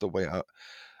that's the way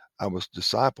I was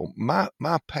discipled.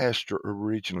 My pastor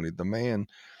originally, the man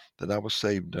that I was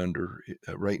saved under,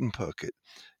 Rayton Puckett,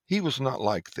 he was not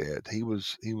like that. He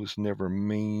was never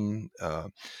mean.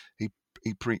 He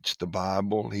he preached the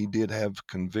Bible. He did have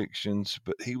convictions,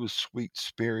 but he was sweet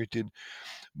spirited.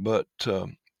 But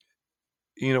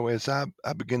as I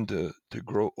began to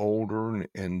grow older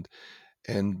and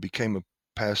became a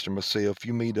pastor myself,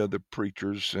 you meet other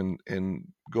preachers, and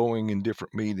going in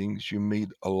different meetings, you meet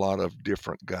a lot of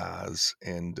different guys,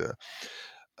 and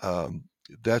um,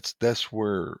 that's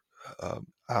where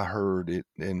I heard it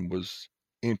and was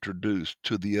introduced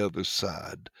to the other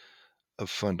side of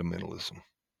fundamentalism.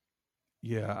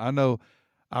 Yeah, I know.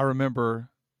 I remember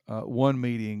one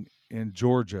meeting in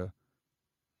Georgia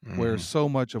where Hmm. so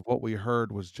much of what we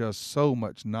heard was just so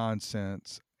much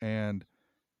nonsense. And,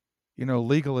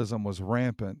 legalism was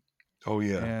rampant. Oh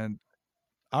yeah. And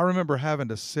I remember having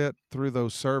to sit through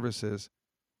those services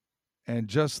and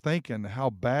just thinking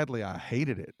how badly I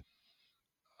hated it.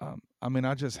 I mean,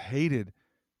 I just hated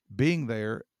being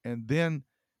there. And then,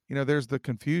 there's the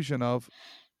confusion of,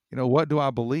 what do I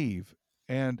believe?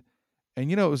 And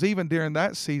And, it was even during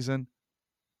that season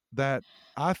that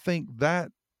I think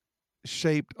that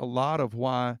shaped a lot of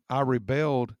why I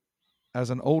rebelled as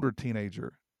an older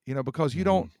teenager, because you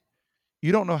don't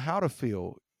know how to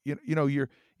feel.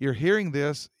 You're hearing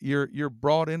this, you're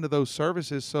brought into those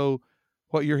services. So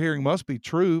what you're hearing must be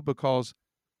true because,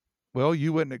 well,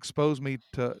 you wouldn't expose me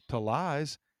to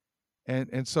lies.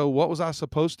 And so what was I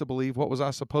supposed to believe? What was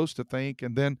I supposed to think?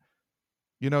 And then,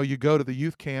 you go to the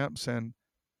youth camps and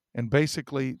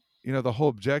basically, the whole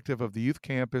objective of the youth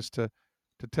camp is to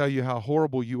tell you how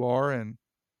horrible you are and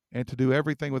to do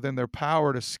everything within their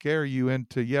power to scare you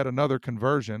into yet another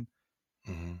conversion.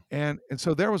 And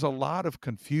so there was a lot of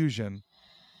confusion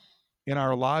in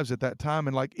our lives at that time.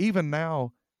 And like even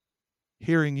now,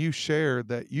 hearing you share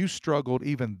that you struggled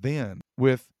even then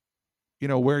with,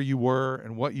 where you were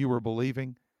and what you were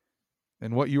believing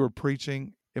and what you were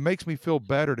preaching, it makes me feel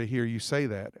better to hear you say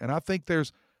that. And I think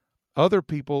there's other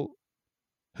people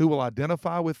who will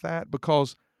identify with that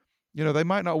because, they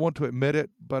might not want to admit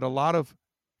it, but a lot of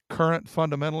current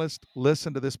fundamentalists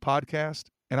listen to this podcast.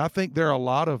 And I think there are a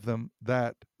lot of them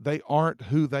that they aren't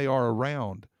who they are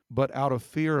around, but out of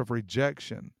fear of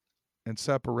rejection and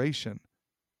separation,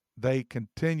 they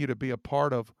continue to be a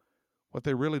part of what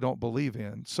they really don't believe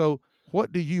in. So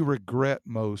what do you regret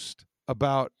most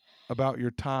about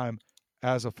your time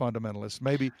as a fundamentalist?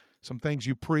 Maybe some things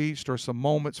you preached or some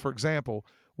moments. For example,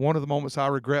 one of the moments I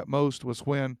regret most was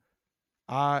when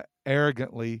I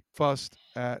arrogantly fussed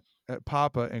at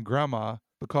Papa and Grandma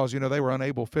because, they were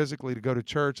unable physically to go to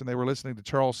church and they were listening to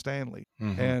Charles Stanley.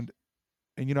 And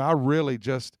I really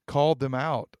just called them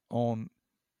out on,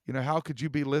 how could you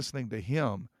be listening to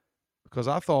him? Because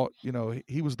I thought,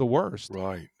 he was the worst.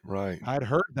 Right. I'd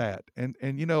heard that. And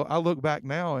I look back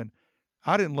now and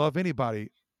I didn't love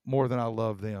anybody more than I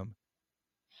loved them.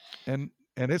 And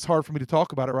it's hard for me to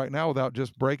talk about it right now without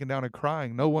just breaking down and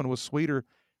crying. No one was sweeter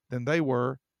than they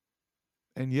were.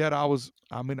 And yet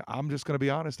I'm just going to be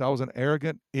honest. I was an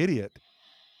arrogant idiot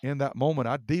in that moment.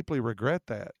 I deeply regret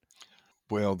that.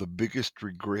 Well, the biggest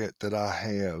regret that I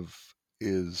have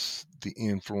is the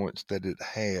influence that it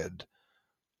had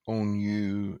on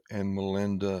you and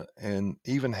Melinda and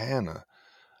even Hannah.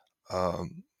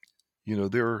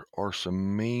 There are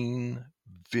some mean,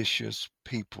 vicious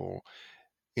people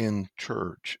in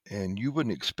church, and you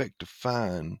wouldn't expect to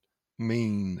find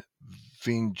mean,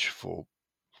 vengeful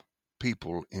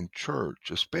people in church,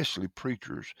 especially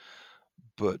preachers,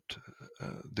 but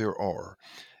there are.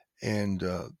 And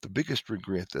the biggest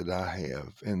regret that I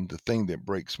have, and the thing that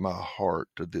breaks my heart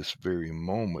to this very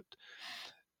moment,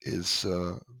 is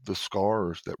the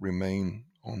scars that remain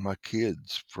on my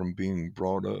kids from being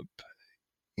brought up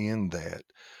in that.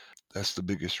 That's the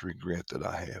biggest regret that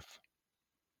I have.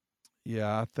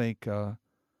 Yeah, I think a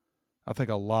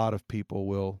lot of people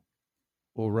will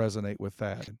resonate with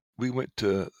that. We went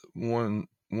to one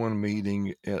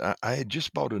meeting, and I had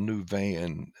just bought a new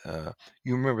van.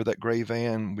 You remember that gray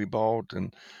van we bought,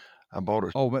 and I bought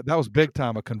a. Oh, that was big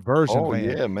time, a conversion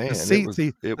van. Yeah, man.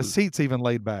 The seats even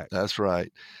laid back. That's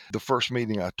right. The first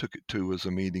meeting I took it to was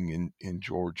a meeting in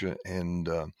Georgia, and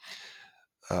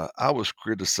I was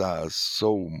criticized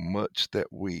so much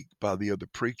that week by the other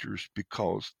preachers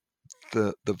because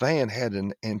the van had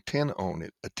an antenna on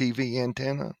it, a TV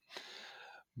antenna.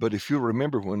 But if you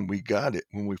remember when we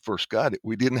first got it,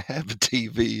 we didn't have a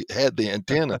TV, it had the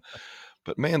antenna.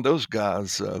 But man, those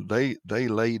guys, they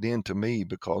laid into me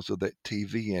because of that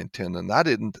TV antenna. And I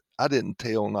didn't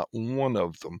tell not one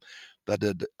of them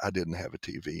that I didn't have a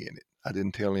TV in it. I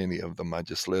didn't tell any of them. I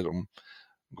just let them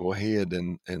go ahead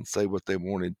and say what they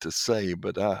wanted to say.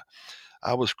 But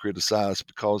I was criticized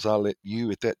because I let you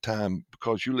at that time,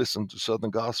 because you listened to Southern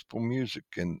gospel music,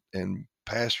 and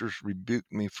pastors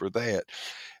rebuked me for that.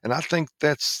 And I think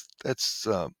that's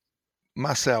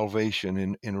my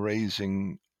salvation in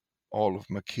raising all of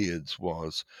my kids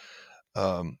was,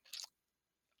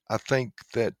 I think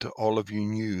that all of you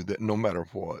knew that no matter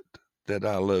what, that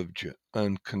I loved you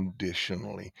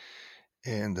unconditionally.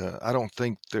 And I don't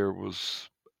think there was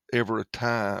ever a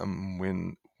time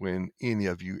when any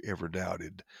of you ever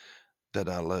doubted that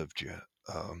I loved you.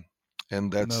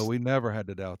 And No, we never had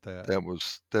to doubt that. That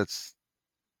was,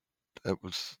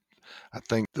 I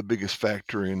think, the biggest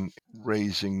factor in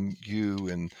raising you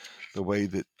and the way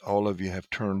that all of you have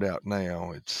turned out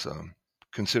now. It's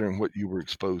considering what you were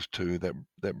exposed to,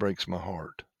 that breaks my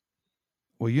heart.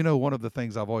 Well, one of the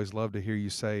things I've always loved to hear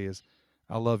you say is,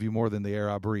 I love you more than the air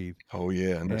I breathe. Oh,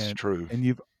 yeah, and that's true.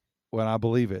 And I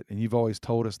believe it. And you've always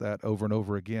told us that over and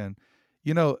over again.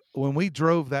 When we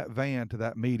drove that van to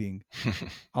that meeting,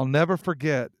 I'll never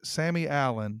forget Sammy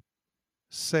Allen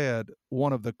said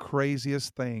one of the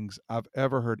craziest things I've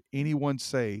ever heard anyone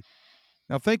say.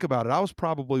 Now think about it. I was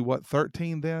probably,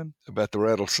 13 then? About the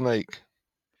rattlesnake.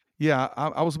 Yeah,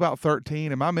 I was about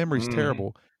 13, and my memory's Mhm.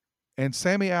 terrible. And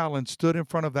Sammy Allen stood in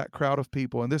front of that crowd of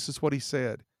people, and this is what he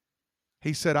said.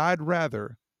 He said, "I'd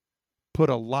rather put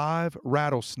a live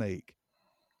rattlesnake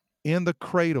in the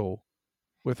cradle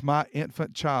with my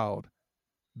infant child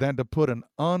than to put an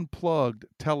unplugged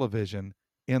television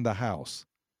in the house."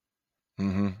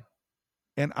 Mhm.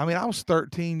 And I mean, I was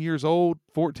 13 years old,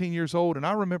 14 years old, and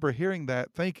I remember hearing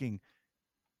that thinking,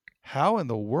 how in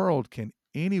the world can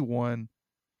anyone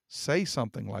say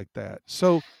something like that?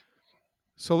 So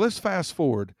let's fast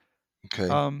forward. Okay.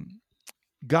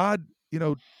 God,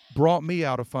 brought me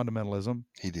out of fundamentalism.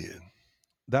 He did.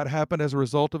 That happened as a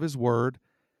result of his word.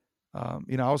 I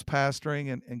was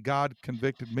pastoring, and God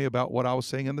convicted me about what I was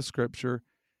seeing in the scripture.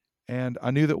 And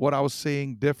I knew that what I was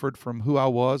seeing differed from who I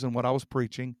was and what I was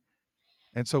preaching.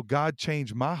 And so God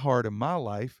changed my heart and my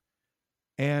life.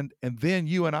 And then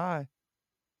you and I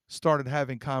started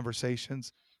having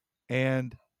conversations,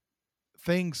 and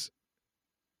things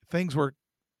were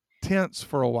tense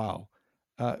for a while.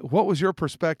 What was your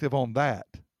perspective on that?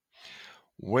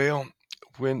 Well,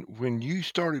 when you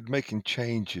started making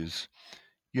changes,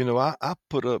 I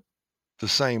put up the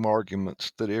same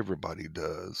arguments that everybody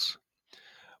does.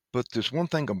 But there's one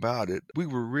thing about it, we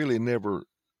were really never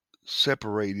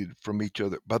separated from each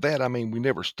other. By that, I mean we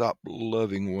never stopped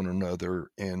loving one another,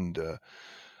 and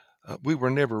we were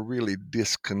never really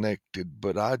disconnected.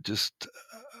 But I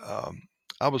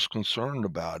was concerned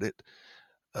about it.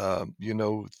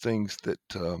 Things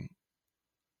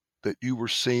that you were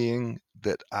seeing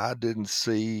that I didn't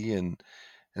see, and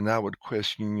I would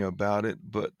question you about it.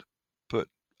 But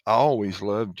I always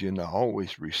loved you, and I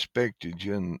always respected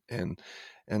you, and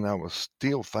I was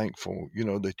still thankful,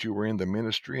 that you were in the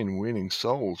ministry and winning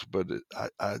souls. But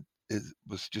it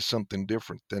was just something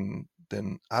different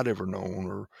than I'd ever known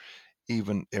or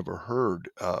even ever heard.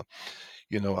 I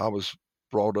was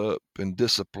brought up and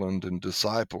disciplined and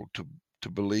discipled to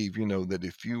believe, that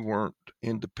if you weren't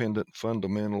independent,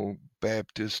 fundamental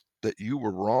Baptist, that you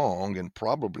were wrong and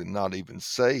probably not even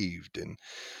saved. And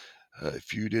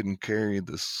if you didn't carry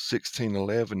the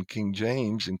 1611 King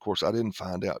James, and of course I didn't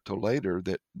find out till later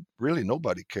that really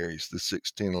nobody carries the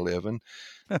 1611.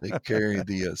 They carry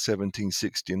the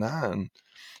 1769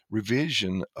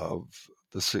 revision of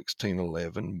the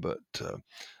 1611, but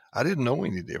I didn't know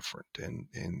any different. And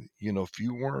if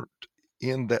you weren't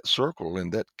in that circle,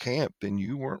 in that camp, then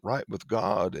you weren't right with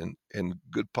God, and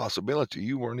good possibility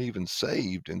you weren't even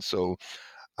saved. And so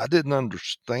I didn't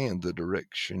understand the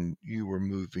direction you were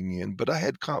moving in, but I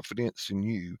had confidence in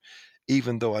you,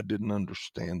 even though I didn't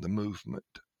understand the movement.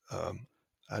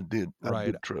 I did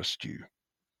Right. trust you.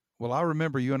 Well, I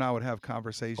remember you and I would have Oh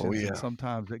conversations, and yeah,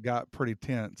 sometimes it got pretty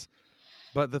tense.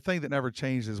 But the thing that never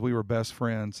changed is we were best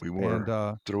friends. we were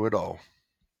And through it all.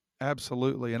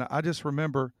 absolutely. And I just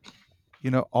remember,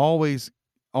 always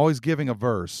giving a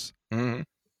verse, Hmm.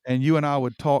 and you and I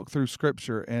would talk through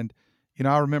scripture. And,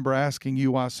 I remember asking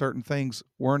you why certain things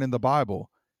weren't in the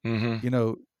Bible. Hmm.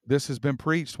 This has been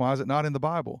preached. Why is it not in the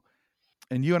Bible?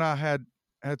 And you and I had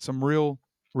some real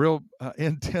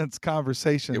intense Yeah,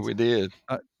 conversations we did.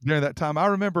 during that time. I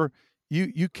remember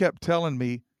you kept telling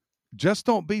me, just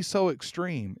don't be so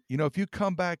extreme. If you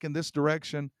come back in this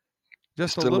direction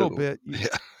just a Just a little little. bit,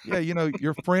 Yeah. yeah,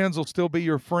 your friends will still be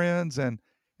your friends. And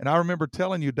I remember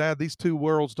telling you, Dad, these two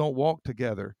worlds don't walk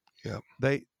together. Yeah.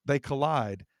 They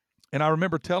collide. And I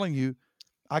remember telling you,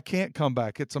 I can't come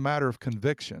back. It's a matter of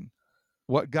conviction.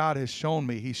 What God has shown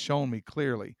me, He's shown me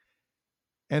clearly.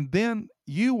 And then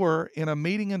you were in a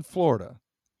meeting in Florida,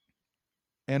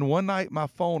 and one night my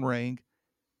phone rang.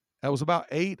 It was about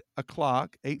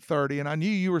 8:00, 8:30, and I knew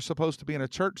you were supposed to be in a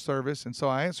church service, and so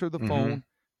I answered the Hmm. phone.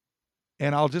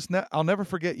 And I'll never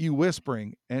forget you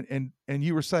whispering, and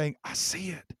you were saying, "I see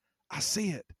it, I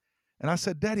see it." And I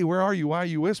said, "Daddy, where are you? Why are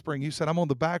you whispering?" You said, "I'm on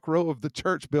the back row of the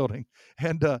church building."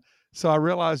 And so I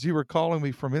realized you were calling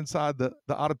me from inside the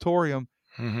auditorium,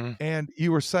 Hmm. and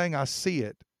you were saying, "I see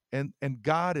it," and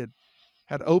God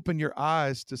had opened your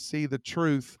eyes to see the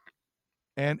truth,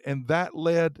 and that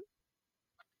led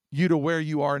you to where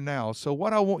you are now. So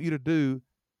what I want you to do,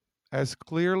 as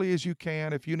clearly as you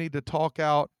can, if you need to talk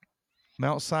out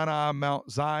Mount Sinai,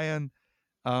 Mount Zion,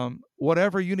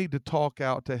 whatever you need to talk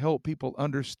out to help people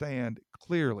understand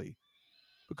clearly.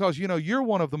 Because, you're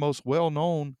one of the most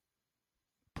well-known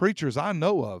preachers I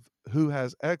know of who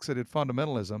has exited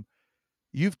fundamentalism.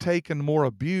 You've taken more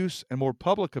abuse and more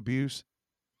public abuse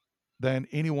than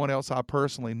anyone else I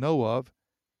personally know of.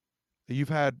 You've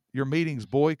had your meetings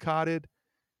boycotted.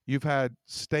 You've had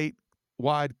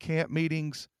statewide camp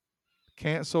meetings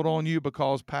canceled on you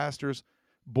because pastors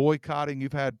boycotting.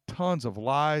 You've had tons of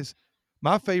lies.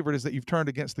 My favorite is that you've turned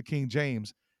against the King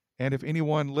James. And if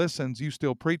anyone listens, you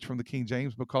still preach from the King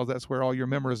James because that's where all your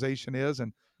memorization is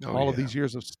and all of these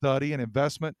years of study and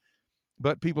investment.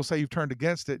 But people say you've turned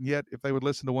against it, and yet if they would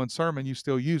listen to one sermon, you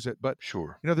still use it. But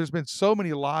Sure. there's been so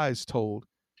many lies told.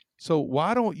 So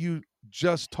why don't you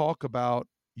just talk about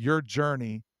your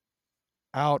journey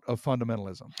out of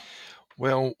fundamentalism?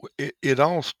 Well, it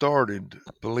all started,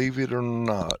 believe it or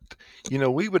not.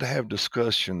 We would have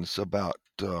discussions about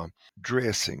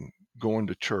dressing, going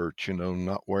to church,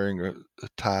 not wearing a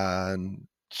tie and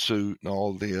suit and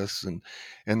all this.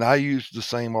 And I used the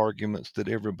same arguments that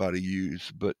everybody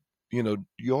used, but you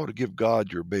ought to give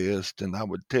God your best. And I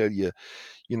would tell you,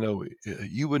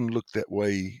 you wouldn't look that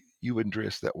way. You wouldn't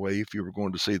dress that way if you were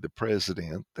going to see the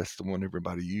president. That's the one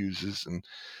everybody uses.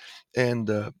 And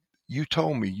you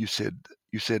told me, you said,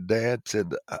 Dad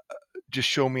said, just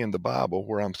show me in the Bible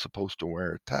where I'm supposed to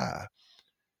wear a tie.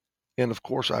 And of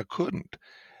course I couldn't.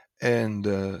 And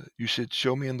you said,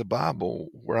 show me in the Bible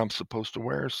where I'm supposed to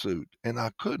wear a suit. And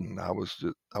I couldn't. I was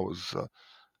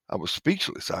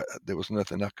speechless. There was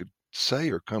nothing I could say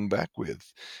or come back with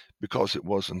because it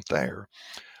wasn't there.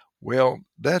 Well,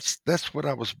 that's what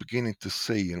I was beginning to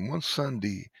see. And one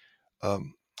Sunday,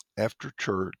 after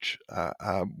church,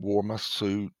 I wore my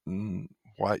suit and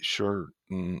white shirt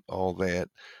and all that.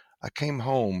 I came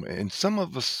home, and some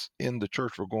of us in the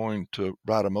church were going to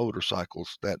ride a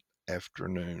motorcycles that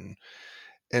afternoon.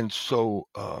 And so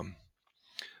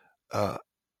uh,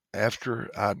 after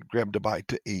I'd grabbed a bite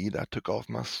to eat, I took off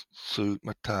my suit,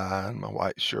 my tie, and my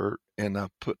white shirt, and I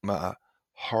put my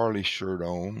Harley shirt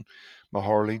on, my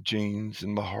Harley jeans,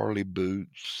 and my Harley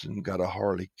boots, and got a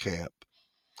Harley cap.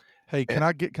 Hey, can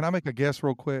I make a guess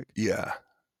real quick? Yeah,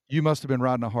 You must have been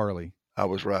riding a Harley. I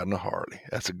was riding a Harley.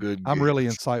 That's a good I'm guess. really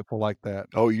insightful like that.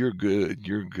 Oh, you're good.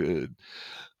 You're good.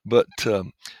 But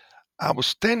I was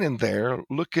standing there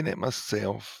looking at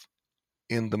myself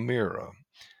in the mirror.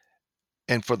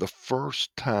 And for the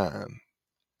first time,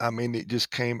 I mean, it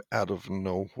just came out of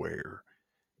nowhere.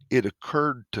 It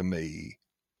occurred to me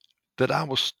that I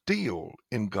was still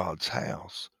in God's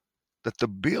house, that the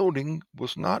building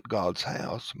was not God's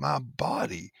house. My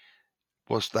body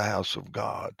was the house of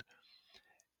God.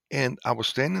 And I was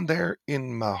standing there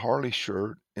in my Harley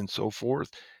shirt and so forth.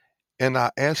 And I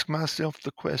asked myself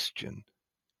the question,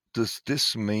 does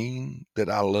this mean that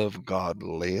I love God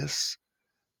less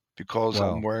because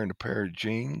Wow. I'm wearing a pair of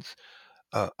jeans?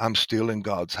 I'm still in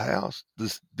God's house.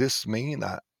 Does this mean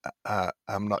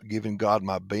I'm not giving God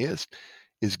my best?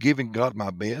 Is giving God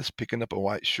my best picking up a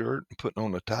white shirt and putting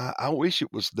on a tie? I wish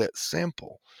it was that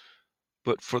simple.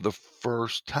 But for the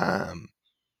first time,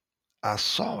 I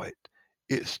saw it.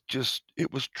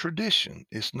 It was tradition.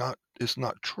 It's not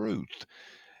truth.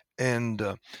 And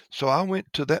so I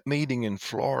went to that meeting in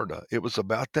Florida. It was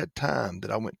about that time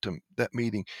that I went to that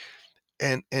meeting,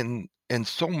 and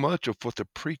so much of what the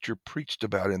preacher preached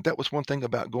about, and that was one thing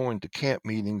about going to camp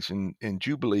meetings and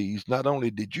jubilees. Not only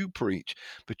did you preach,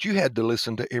 but you had to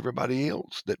listen to everybody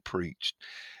else that preached.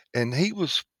 And he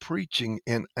was preaching,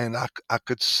 and I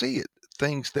could see it,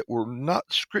 things that were not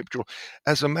scriptural.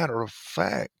 As a matter of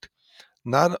fact,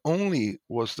 not only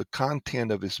was the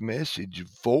content of his message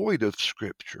void of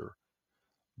scripture,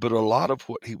 but a lot of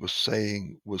what he was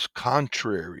saying was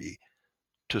contrary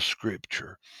to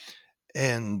scripture.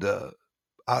 And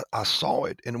I saw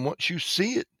it. And once you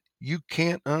see it, you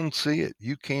can't unsee it.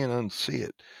 You can't unsee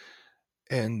it.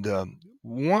 And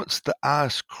once the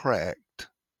ice cracked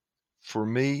for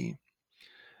me,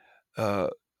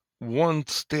 one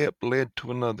step led to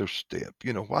another step.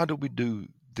 Why do we do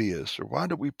this, or why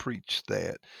do we preach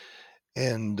that?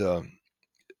 And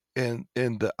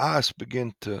the ice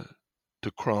began to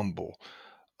crumble.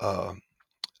 Uh,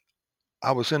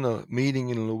 I was in a meeting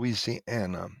in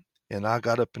Louisiana, and I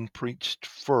got up and preached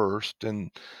first,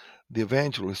 and the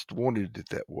evangelist wanted it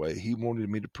that way. He wanted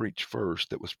me to preach first.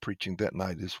 That was preaching that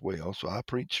night as well. So I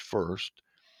preached first,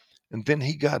 and then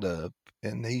he got up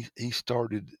and he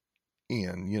started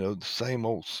the same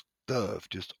old stuff,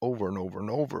 just over and over and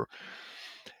over.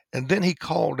 And then he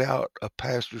called out a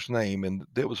pastor's name, and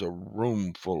there was a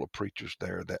room full of preachers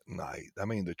there that night. I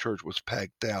mean, the church was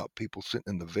packed out, people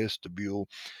sitting in the vestibule.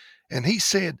 And he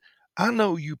said, I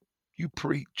know you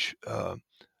preach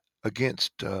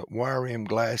against wire rim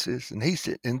glasses. And he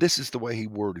said, and this is the way he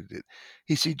worded it.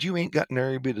 He said, you ain't got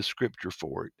nary bit of scripture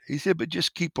for it. He said, but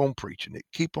just keep on preaching it.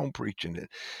 Keep on preaching it.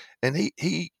 And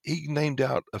he named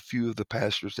out a few of the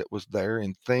pastors that was there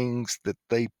and things that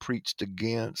they preached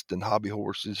against and hobby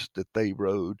horses that they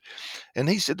rode. And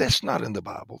he said, that's not in the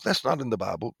Bible. That's not in the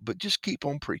Bible, but just keep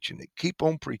on preaching it. Keep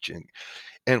on preaching.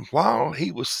 And while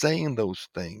he was saying those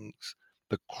things,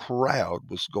 the crowd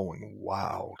was going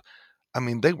wild. I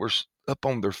mean, they were up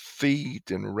on their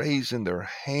feet and raising their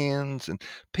hands, and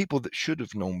people that should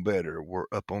have known better were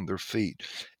up on their feet.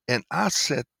 And I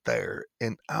sat there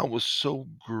and I was so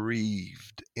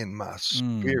grieved in my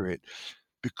spirit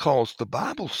because the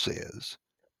Bible says,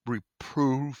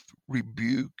 reprove,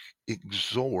 rebuke,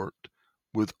 exhort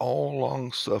with all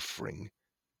long suffering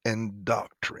and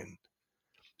doctrine.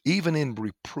 Even in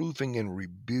reproving and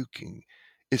rebuking,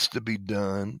 it's to be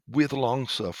done with long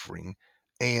suffering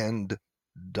and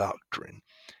doctrine.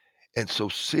 And so,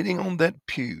 sitting on that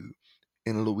pew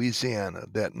in Louisiana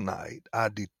that night, I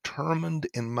determined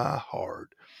in my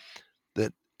heart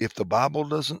that if the Bible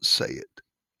doesn't say it,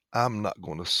 I'm not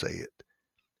going to say it.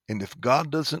 And if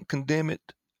God doesn't condemn it,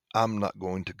 I'm not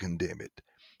going to condemn it.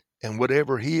 And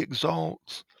whatever He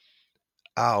exalts,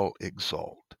 I'll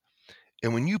exalt.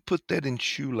 And when you put that in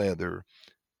shoe leather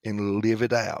and live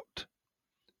it out,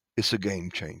 it's a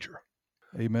game changer.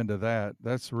 Amen to that.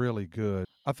 That's really good.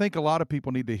 I think a lot of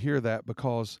people need to hear that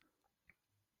because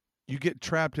you get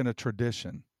trapped in a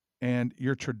tradition, and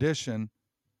your tradition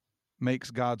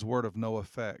makes God's word of no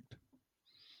effect.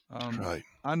 Right.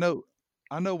 I know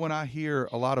when I hear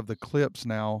a lot of the clips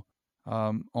now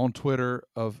on Twitter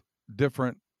of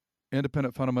different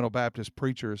independent fundamental Baptist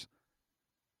preachers,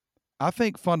 I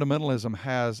think fundamentalism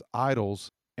has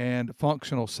idols and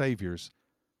functional saviors.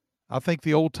 I think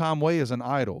the old time way is an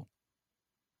idol.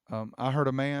 I heard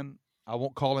a man, I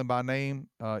won't call him by name.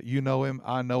 You know him.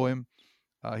 I know him.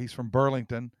 He's from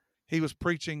Burlington. He was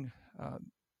preaching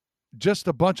just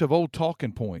a bunch of old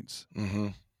talking points. Mm-hmm.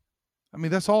 I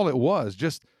mean, that's all it was.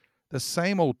 Just the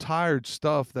same old tired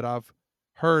stuff that I've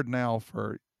heard now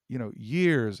for,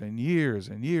 years and years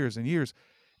and years and years.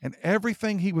 And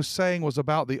everything he was saying was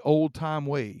about the old time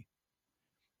way.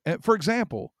 And for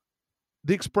example,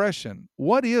 the expression,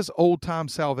 what is old time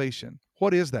salvation?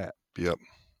 What is that? Yep.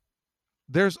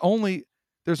 There's only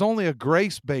a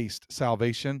grace-based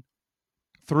salvation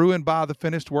through and by the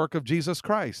finished work of Jesus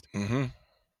Christ. Mm-hmm.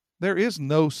 There is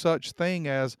no such thing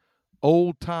as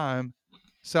old-time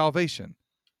salvation.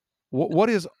 What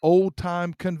is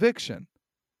old-time conviction?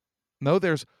 No,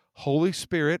 there's Holy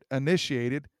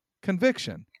Spirit-initiated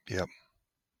conviction. Yep.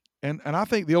 And I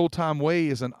think the old-time way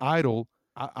is an idol.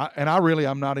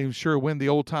 I'm not even sure when the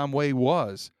old-time way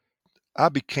was. I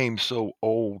became so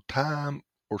old-time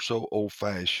or so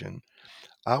old-fashioned.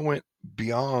 I went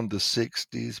beyond the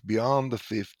 60s, beyond the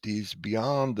 50s,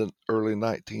 beyond the early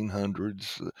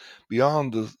 1900s,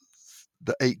 beyond the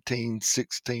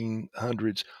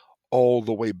 1600s, all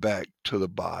the way back to the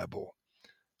Bible.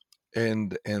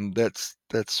 And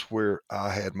that's where I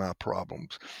had my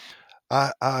problems.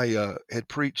 I had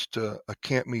preached a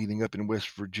camp meeting up in West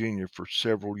Virginia for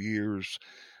several years,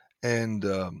 and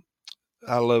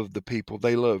I loved the people.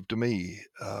 They loved me.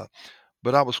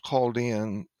 But I was called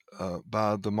in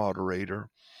by the moderator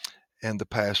and the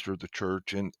pastor of the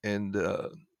church, and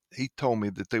he told me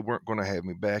that they weren't going to have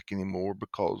me back anymore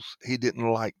because he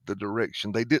didn't like the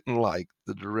direction. They didn't like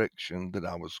the direction that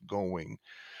I was going.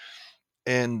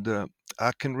 And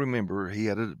I can remember he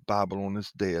had a Bible on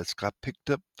his desk. I picked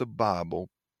up the Bible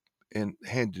and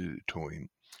handed it to him.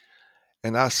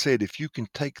 And I said, if you can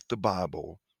take the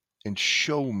Bible and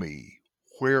show me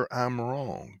where I'm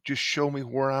wrong, just show me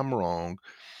where I'm wrong.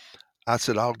 I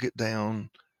said, I'll get down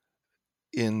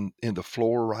in the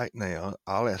floor right now.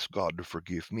 I'll ask God to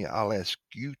forgive me. I'll ask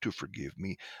you to forgive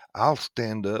me. I'll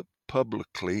stand up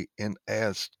publicly and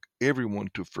ask everyone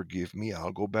to forgive me.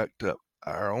 I'll go back to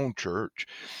our own church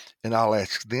and I'll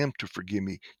ask them to forgive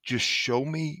me. Just show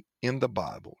me in the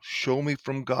Bible, show me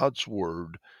from God's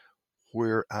word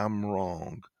where I'm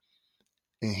wrong.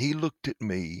 And he looked at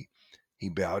me, he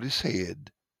bowed his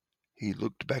head, he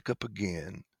looked back up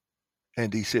again,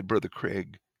 and he said, Brother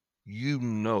Craig, you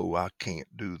know I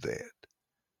can't do that.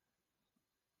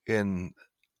 And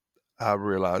I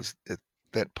realized at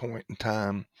that point in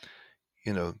time,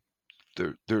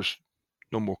 there's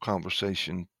no more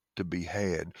conversation to be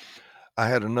had. I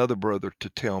had another brother to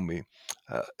tell me,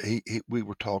 we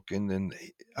were talking, and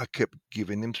I kept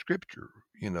giving him scripture,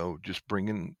 just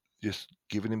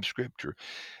giving him scripture.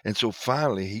 And so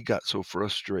finally he got so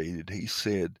frustrated. He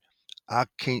said, I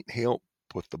can't help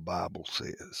what the Bible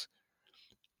says.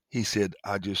 He said,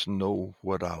 I just know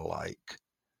what I like.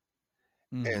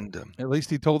 And At least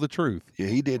he told the truth. yeah,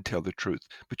 he did tell the truth.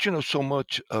 But so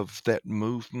much of that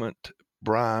movement,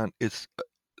 Brian, it's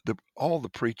all the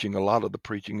preaching, a lot of the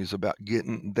preaching is about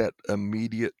getting that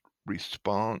immediate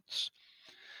response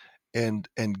and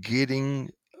getting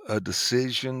a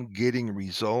decision, getting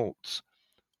results,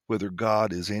 whether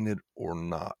God is in it or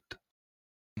not.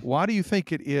 Why do you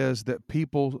think it is that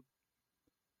people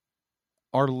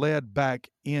are led back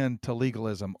into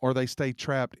legalism, or they stay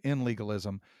trapped in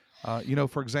legalism?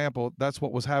 For example, that's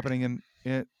what was happening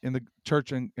in the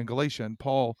church in Galatia, and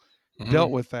Paul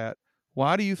dealt with that.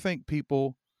 Why do you think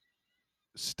people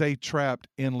stay trapped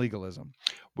in legalism?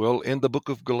 Well, in the book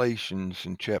of Galatians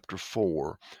in chapter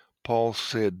 4, Paul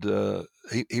said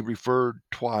he referred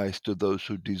twice to those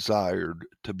who desired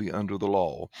to be under the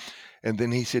law. And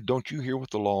then he said, don't you hear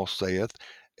what the law saith?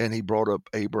 And he brought up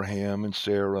Abraham and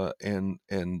Sarah and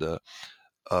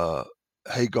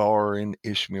Hagar and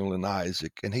Ishmael and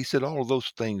Isaac. And he said all of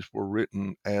those things were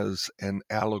written as an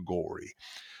allegory.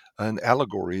 An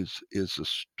allegory is a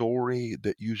story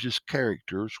that uses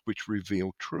characters which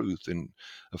reveal truth. And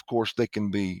of course, they can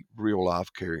be real life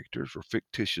characters or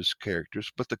fictitious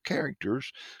characters, but the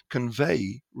characters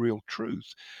convey real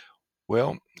truth.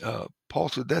 Well, Paul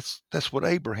said that's what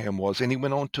Abraham was, and he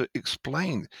went on to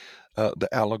explain the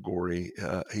allegory.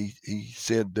 He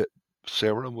said that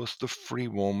Sarah was the free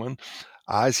woman.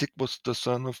 Isaac was the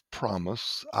son of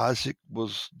promise. Isaac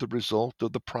was the result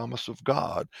of the promise of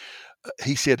God.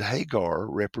 He said Hagar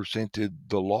represented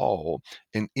the law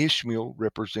and Ishmael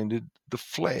represented the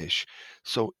flesh.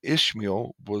 So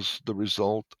Ishmael was the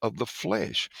result of the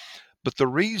flesh. But the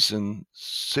reason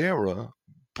Sarah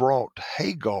brought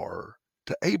Hagar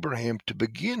to Abraham to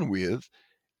begin with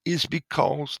is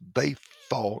because they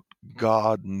thought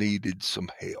God needed some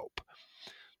help,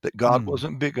 that God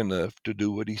wasn't big enough to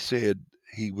do what he said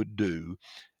he would do,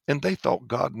 and they thought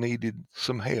God needed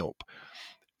some help.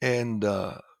 And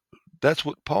that's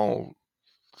what Paul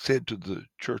said to the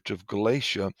church of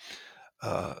Galatia.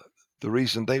 The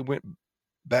reason they went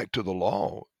back to the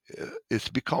law is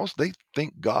because they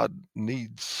think God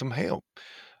needs some help.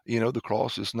 The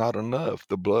cross is not enough.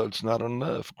 The blood's not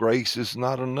enough. Grace is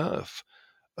not enough.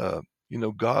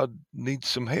 God needs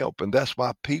some help. And that's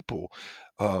why people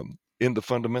in the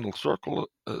fundamental circle,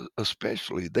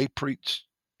 especially, they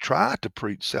try to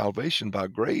preach salvation by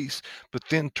grace, but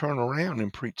then turn around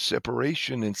and preach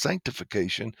separation and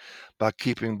sanctification by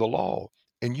keeping the law.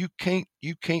 And you can't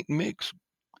mix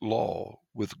law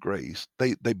with grace.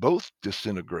 They both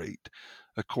disintegrate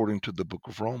according to the book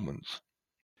of Romans.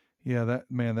 Yeah,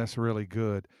 that's really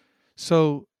good.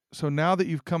 So now that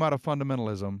you've come out of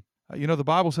fundamentalism, the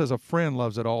Bible says a friend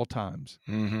loves at all times.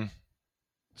 Mm-hmm.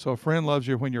 So a friend loves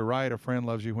you when you're right, a friend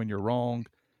loves you when you're wrong.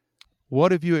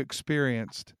 What have you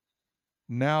experienced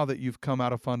now that you've come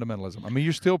out of fundamentalism? I mean,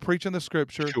 you're still preaching the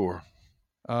scripture. Sure.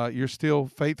 You're still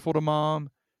faithful to mom.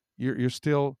 You're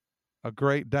still a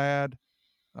great dad.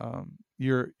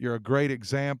 You're a great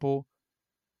example.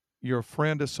 You're a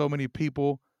friend to so many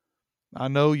people. I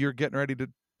know you're getting ready to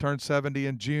turn 70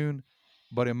 in June,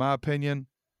 but in my opinion,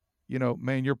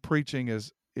 man, your preaching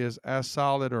is as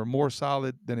solid or more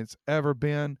solid than it's ever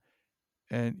been.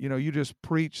 And, you just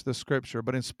preach the scripture.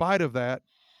 But in spite of that,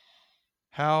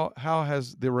 how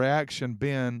has the reaction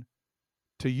been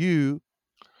to you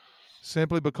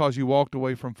simply because you walked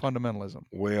away from fundamentalism?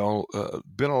 Well,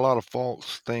 been a lot of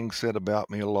false things said about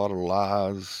me, a lot of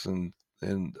lies, and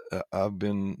I've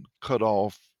been cut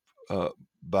off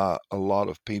by a lot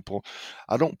of people.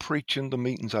 I don't preach in the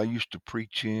meetings I used to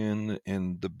preach in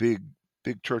the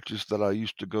big churches that I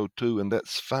used to go to, and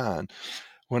that's fine.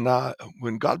 When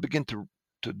God began to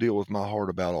deal with my heart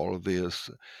about all of this,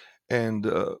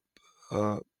 and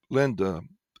Linda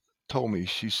told me,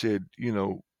 she said,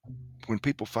 when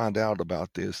people find out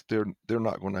about this, they're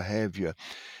not going to have you.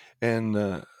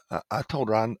 And I told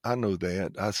her, I know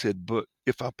that. I said, but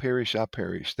if I perish, I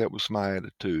perish. That was my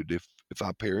attitude. If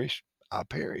I perish, I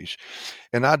perish.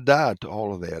 And I died to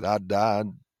all of that. I died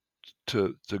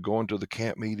to going to the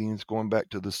camp meetings, going back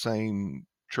to the same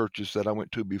churches that I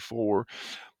went to before.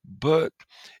 But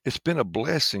it's been a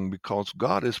blessing because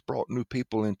God has brought new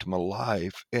people into my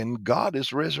life, and God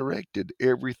has resurrected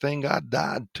everything I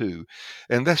died to.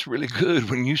 And that's really good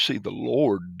when you see the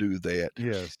Lord do that.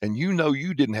 Yes. And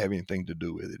you didn't have anything to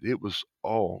do with it. It was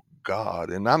all God.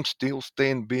 And I'm still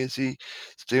staying busy,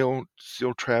 still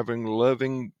traveling,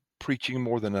 loving, preaching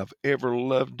more than I've ever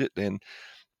loved it. And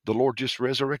the Lord just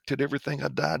resurrected everything I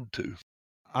died to.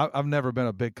 I've never been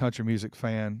a big country music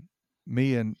fan.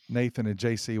 Me and Nathan and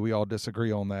JC, we all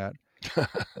disagree on that.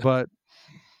 But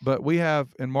But we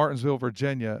have in Martinsville,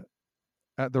 Virginia,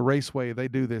 at the Raceway, they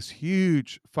do this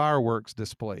huge fireworks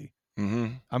display.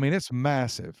 Mm-hmm. I mean, it's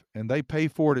massive, and they pay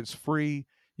for it. It's free.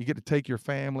 You get to take your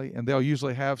family, and they'll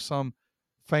usually have some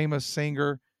famous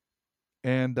singer.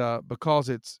 And because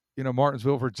it's,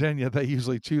 Martinsville, Virginia, they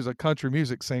usually choose a country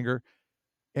music singer.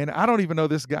 And I don't even know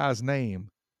this guy's name,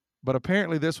 but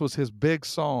apparently this was his big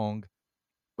song,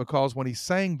 because when he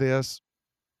sang this,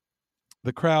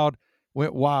 the crowd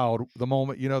went wild the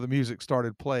moment, the music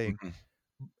started playing. Mm-hmm.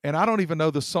 And I don't even know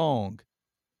the song,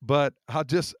 but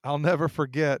I'll never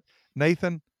forget.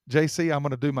 Nathan, JC, I'm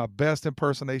going to do my best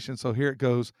impersonation, so here it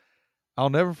goes. I'll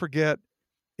never forget,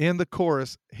 in the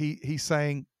chorus, he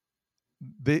sang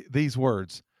these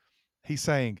words. He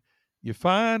sang, "You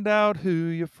find out who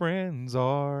your friends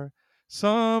are,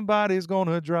 somebody's going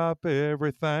to drop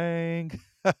everything."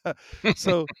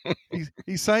 So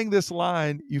he sang this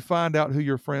line, "You find out who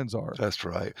your friends are." That's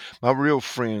right. My real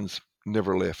friends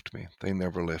never left me. They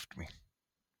never left me.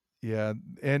 Yeah,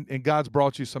 and God's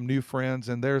brought you some new friends,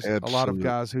 and there's a lot of Absolutely.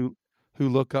 guys who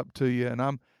look up to you, and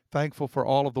I'm thankful for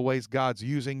all of the ways God's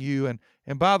using you.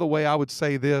 And by the way, I would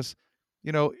say this,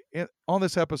 on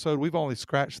this episode, we've only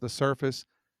scratched the surface.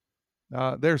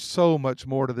 There's so much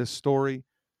more to this story.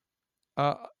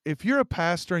 If you're a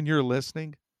pastor and you're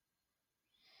listening,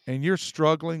 and you're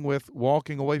struggling with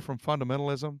walking away from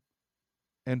fundamentalism,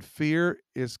 and fear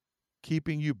is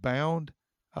keeping you bound,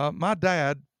 my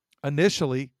dad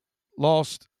initially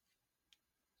lost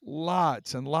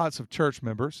lots and lots of church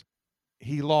members.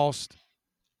 He lost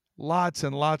lots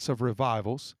and lots of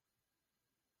revivals.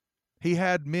 He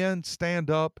had men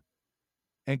stand up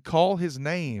and call his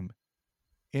name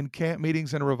in camp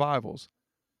meetings and revivals.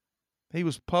 He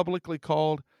was publicly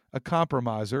called a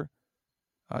compromiser.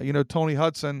 Tony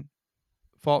Hudson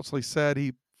falsely said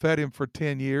he fed him for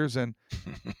 10 years and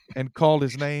called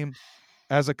his name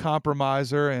as a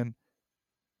compromiser. And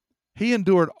he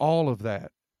endured all of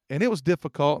that. And it was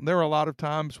difficult. And there were a lot of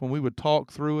times when we would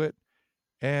talk through it.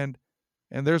 And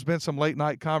there's been some late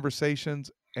night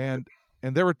conversations. And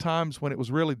there were times when it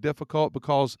was really difficult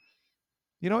because,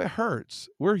 it hurts.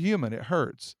 We're human. It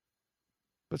hurts.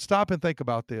 But stop and think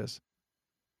about this.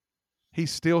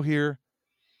 He's still here.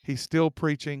 He's still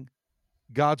preaching.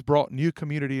 God's brought new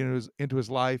community into his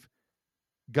life.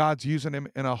 God's using him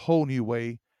in a whole new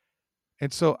way.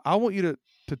 And so I want you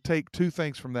to take two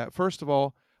things from that. First of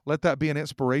all, let that be an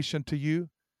inspiration to you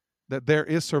that there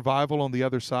is survival on the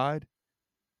other side.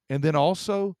 And then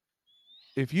also,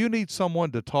 if you need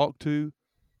someone to talk to,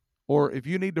 or if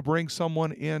you need to bring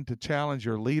someone in to challenge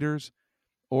your leaders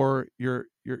or your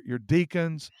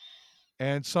deacons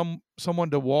and someone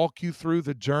to walk you through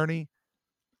the journey,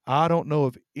 I don't know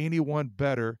of anyone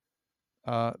better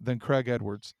than Craig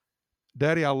Edwards.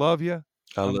 Daddy, I love you.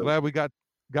 I'm glad we got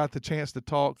the chance to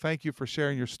talk. Thank you for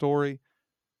sharing your story.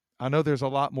 I know there's a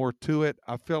lot more to it.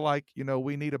 I feel like,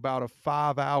 we need about a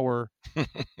 5-hour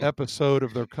episode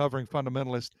of the Recovering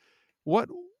Fundamentalist.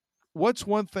 What's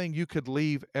one thing you could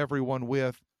leave everyone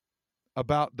with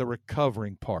about the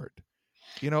recovering part?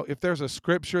 If there's a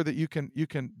scripture that you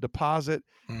can deposit,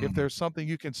 if there's something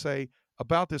you can say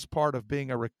about this part of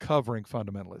being a recovering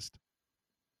fundamentalist.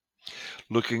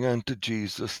 Looking unto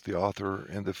Jesus, the author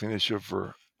and the finisher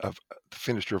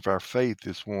of our faith,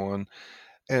 is one.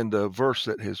 And a verse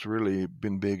that has really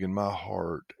been big in my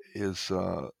heart is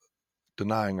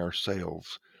denying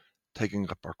ourselves, taking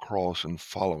up our cross and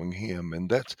following him. And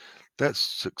that's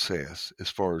success as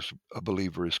far as a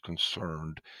believer is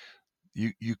concerned.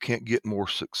 You can't get more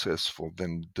successful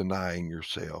than denying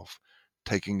yourself,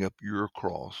 taking up your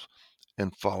cross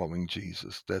and following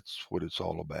Jesus. That's what it's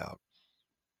all about.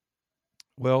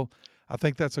 Well, I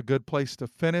think that's a good place to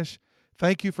finish.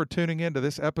 Thank you for tuning in to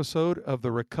this episode of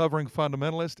The Recovering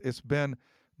Fundamentalist. It's been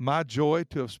my joy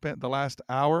to have spent the last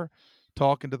hour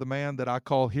talking to the man that I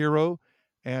call hero,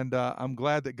 and I'm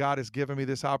glad that God has given me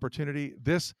this opportunity.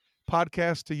 This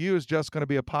podcast to you is just going to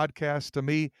be a podcast. To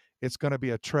me, it's going to be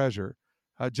a treasure.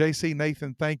 JC,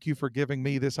 Nathan, thank you for giving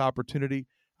me this opportunity.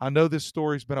 I know this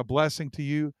story's been a blessing to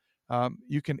you.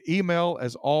 You can email,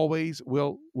 as always.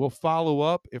 We'll follow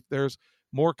up if there's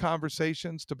more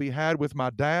conversations to be had with my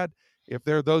dad. If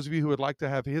there are those of you who would like to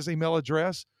have his email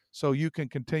address so you can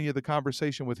continue the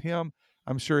conversation with him,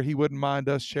 I'm sure he wouldn't mind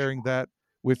us sharing that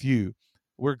with you.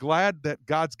 We're glad that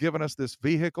God's given us this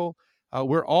vehicle.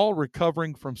 We're all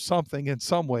recovering from something in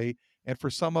some way, and for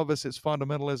some of us it's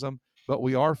fundamentalism, but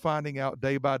we are finding out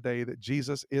day by day that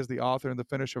Jesus is the author and the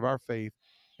finisher of our faith,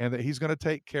 and that he's going to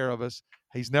take care of us.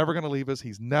 He's never going to leave us.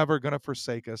 He's never going to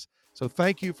forsake us. So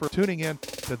thank you for tuning in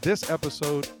to this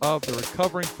episode of The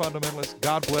Recovering Fundamentalist.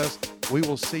 God bless. We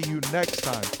will see you next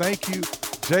time. Thank you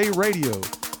J Radio.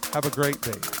 Have a great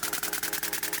day.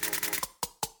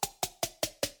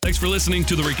 Thanks for listening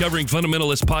to the Recovering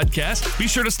Fundamentalist podcast. Be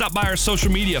sure to stop by our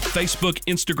social media, Facebook,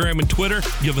 Instagram, and Twitter.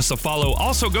 Give us a follow.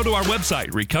 Also, go to our website,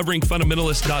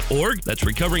 recoveringfundamentalist.org. That's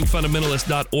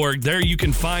recoveringfundamentalist.org. There you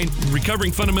can find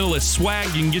Recovering Fundamentalist swag.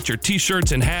 You can get your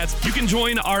t-shirts and hats. You can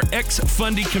join our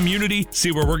ex-Fundy community,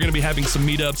 see where we're going to be having some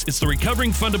meetups. It's the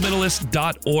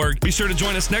recoveringfundamentalist.org. Be sure to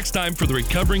join us next time for the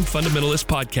Recovering Fundamentalist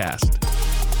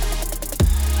podcast.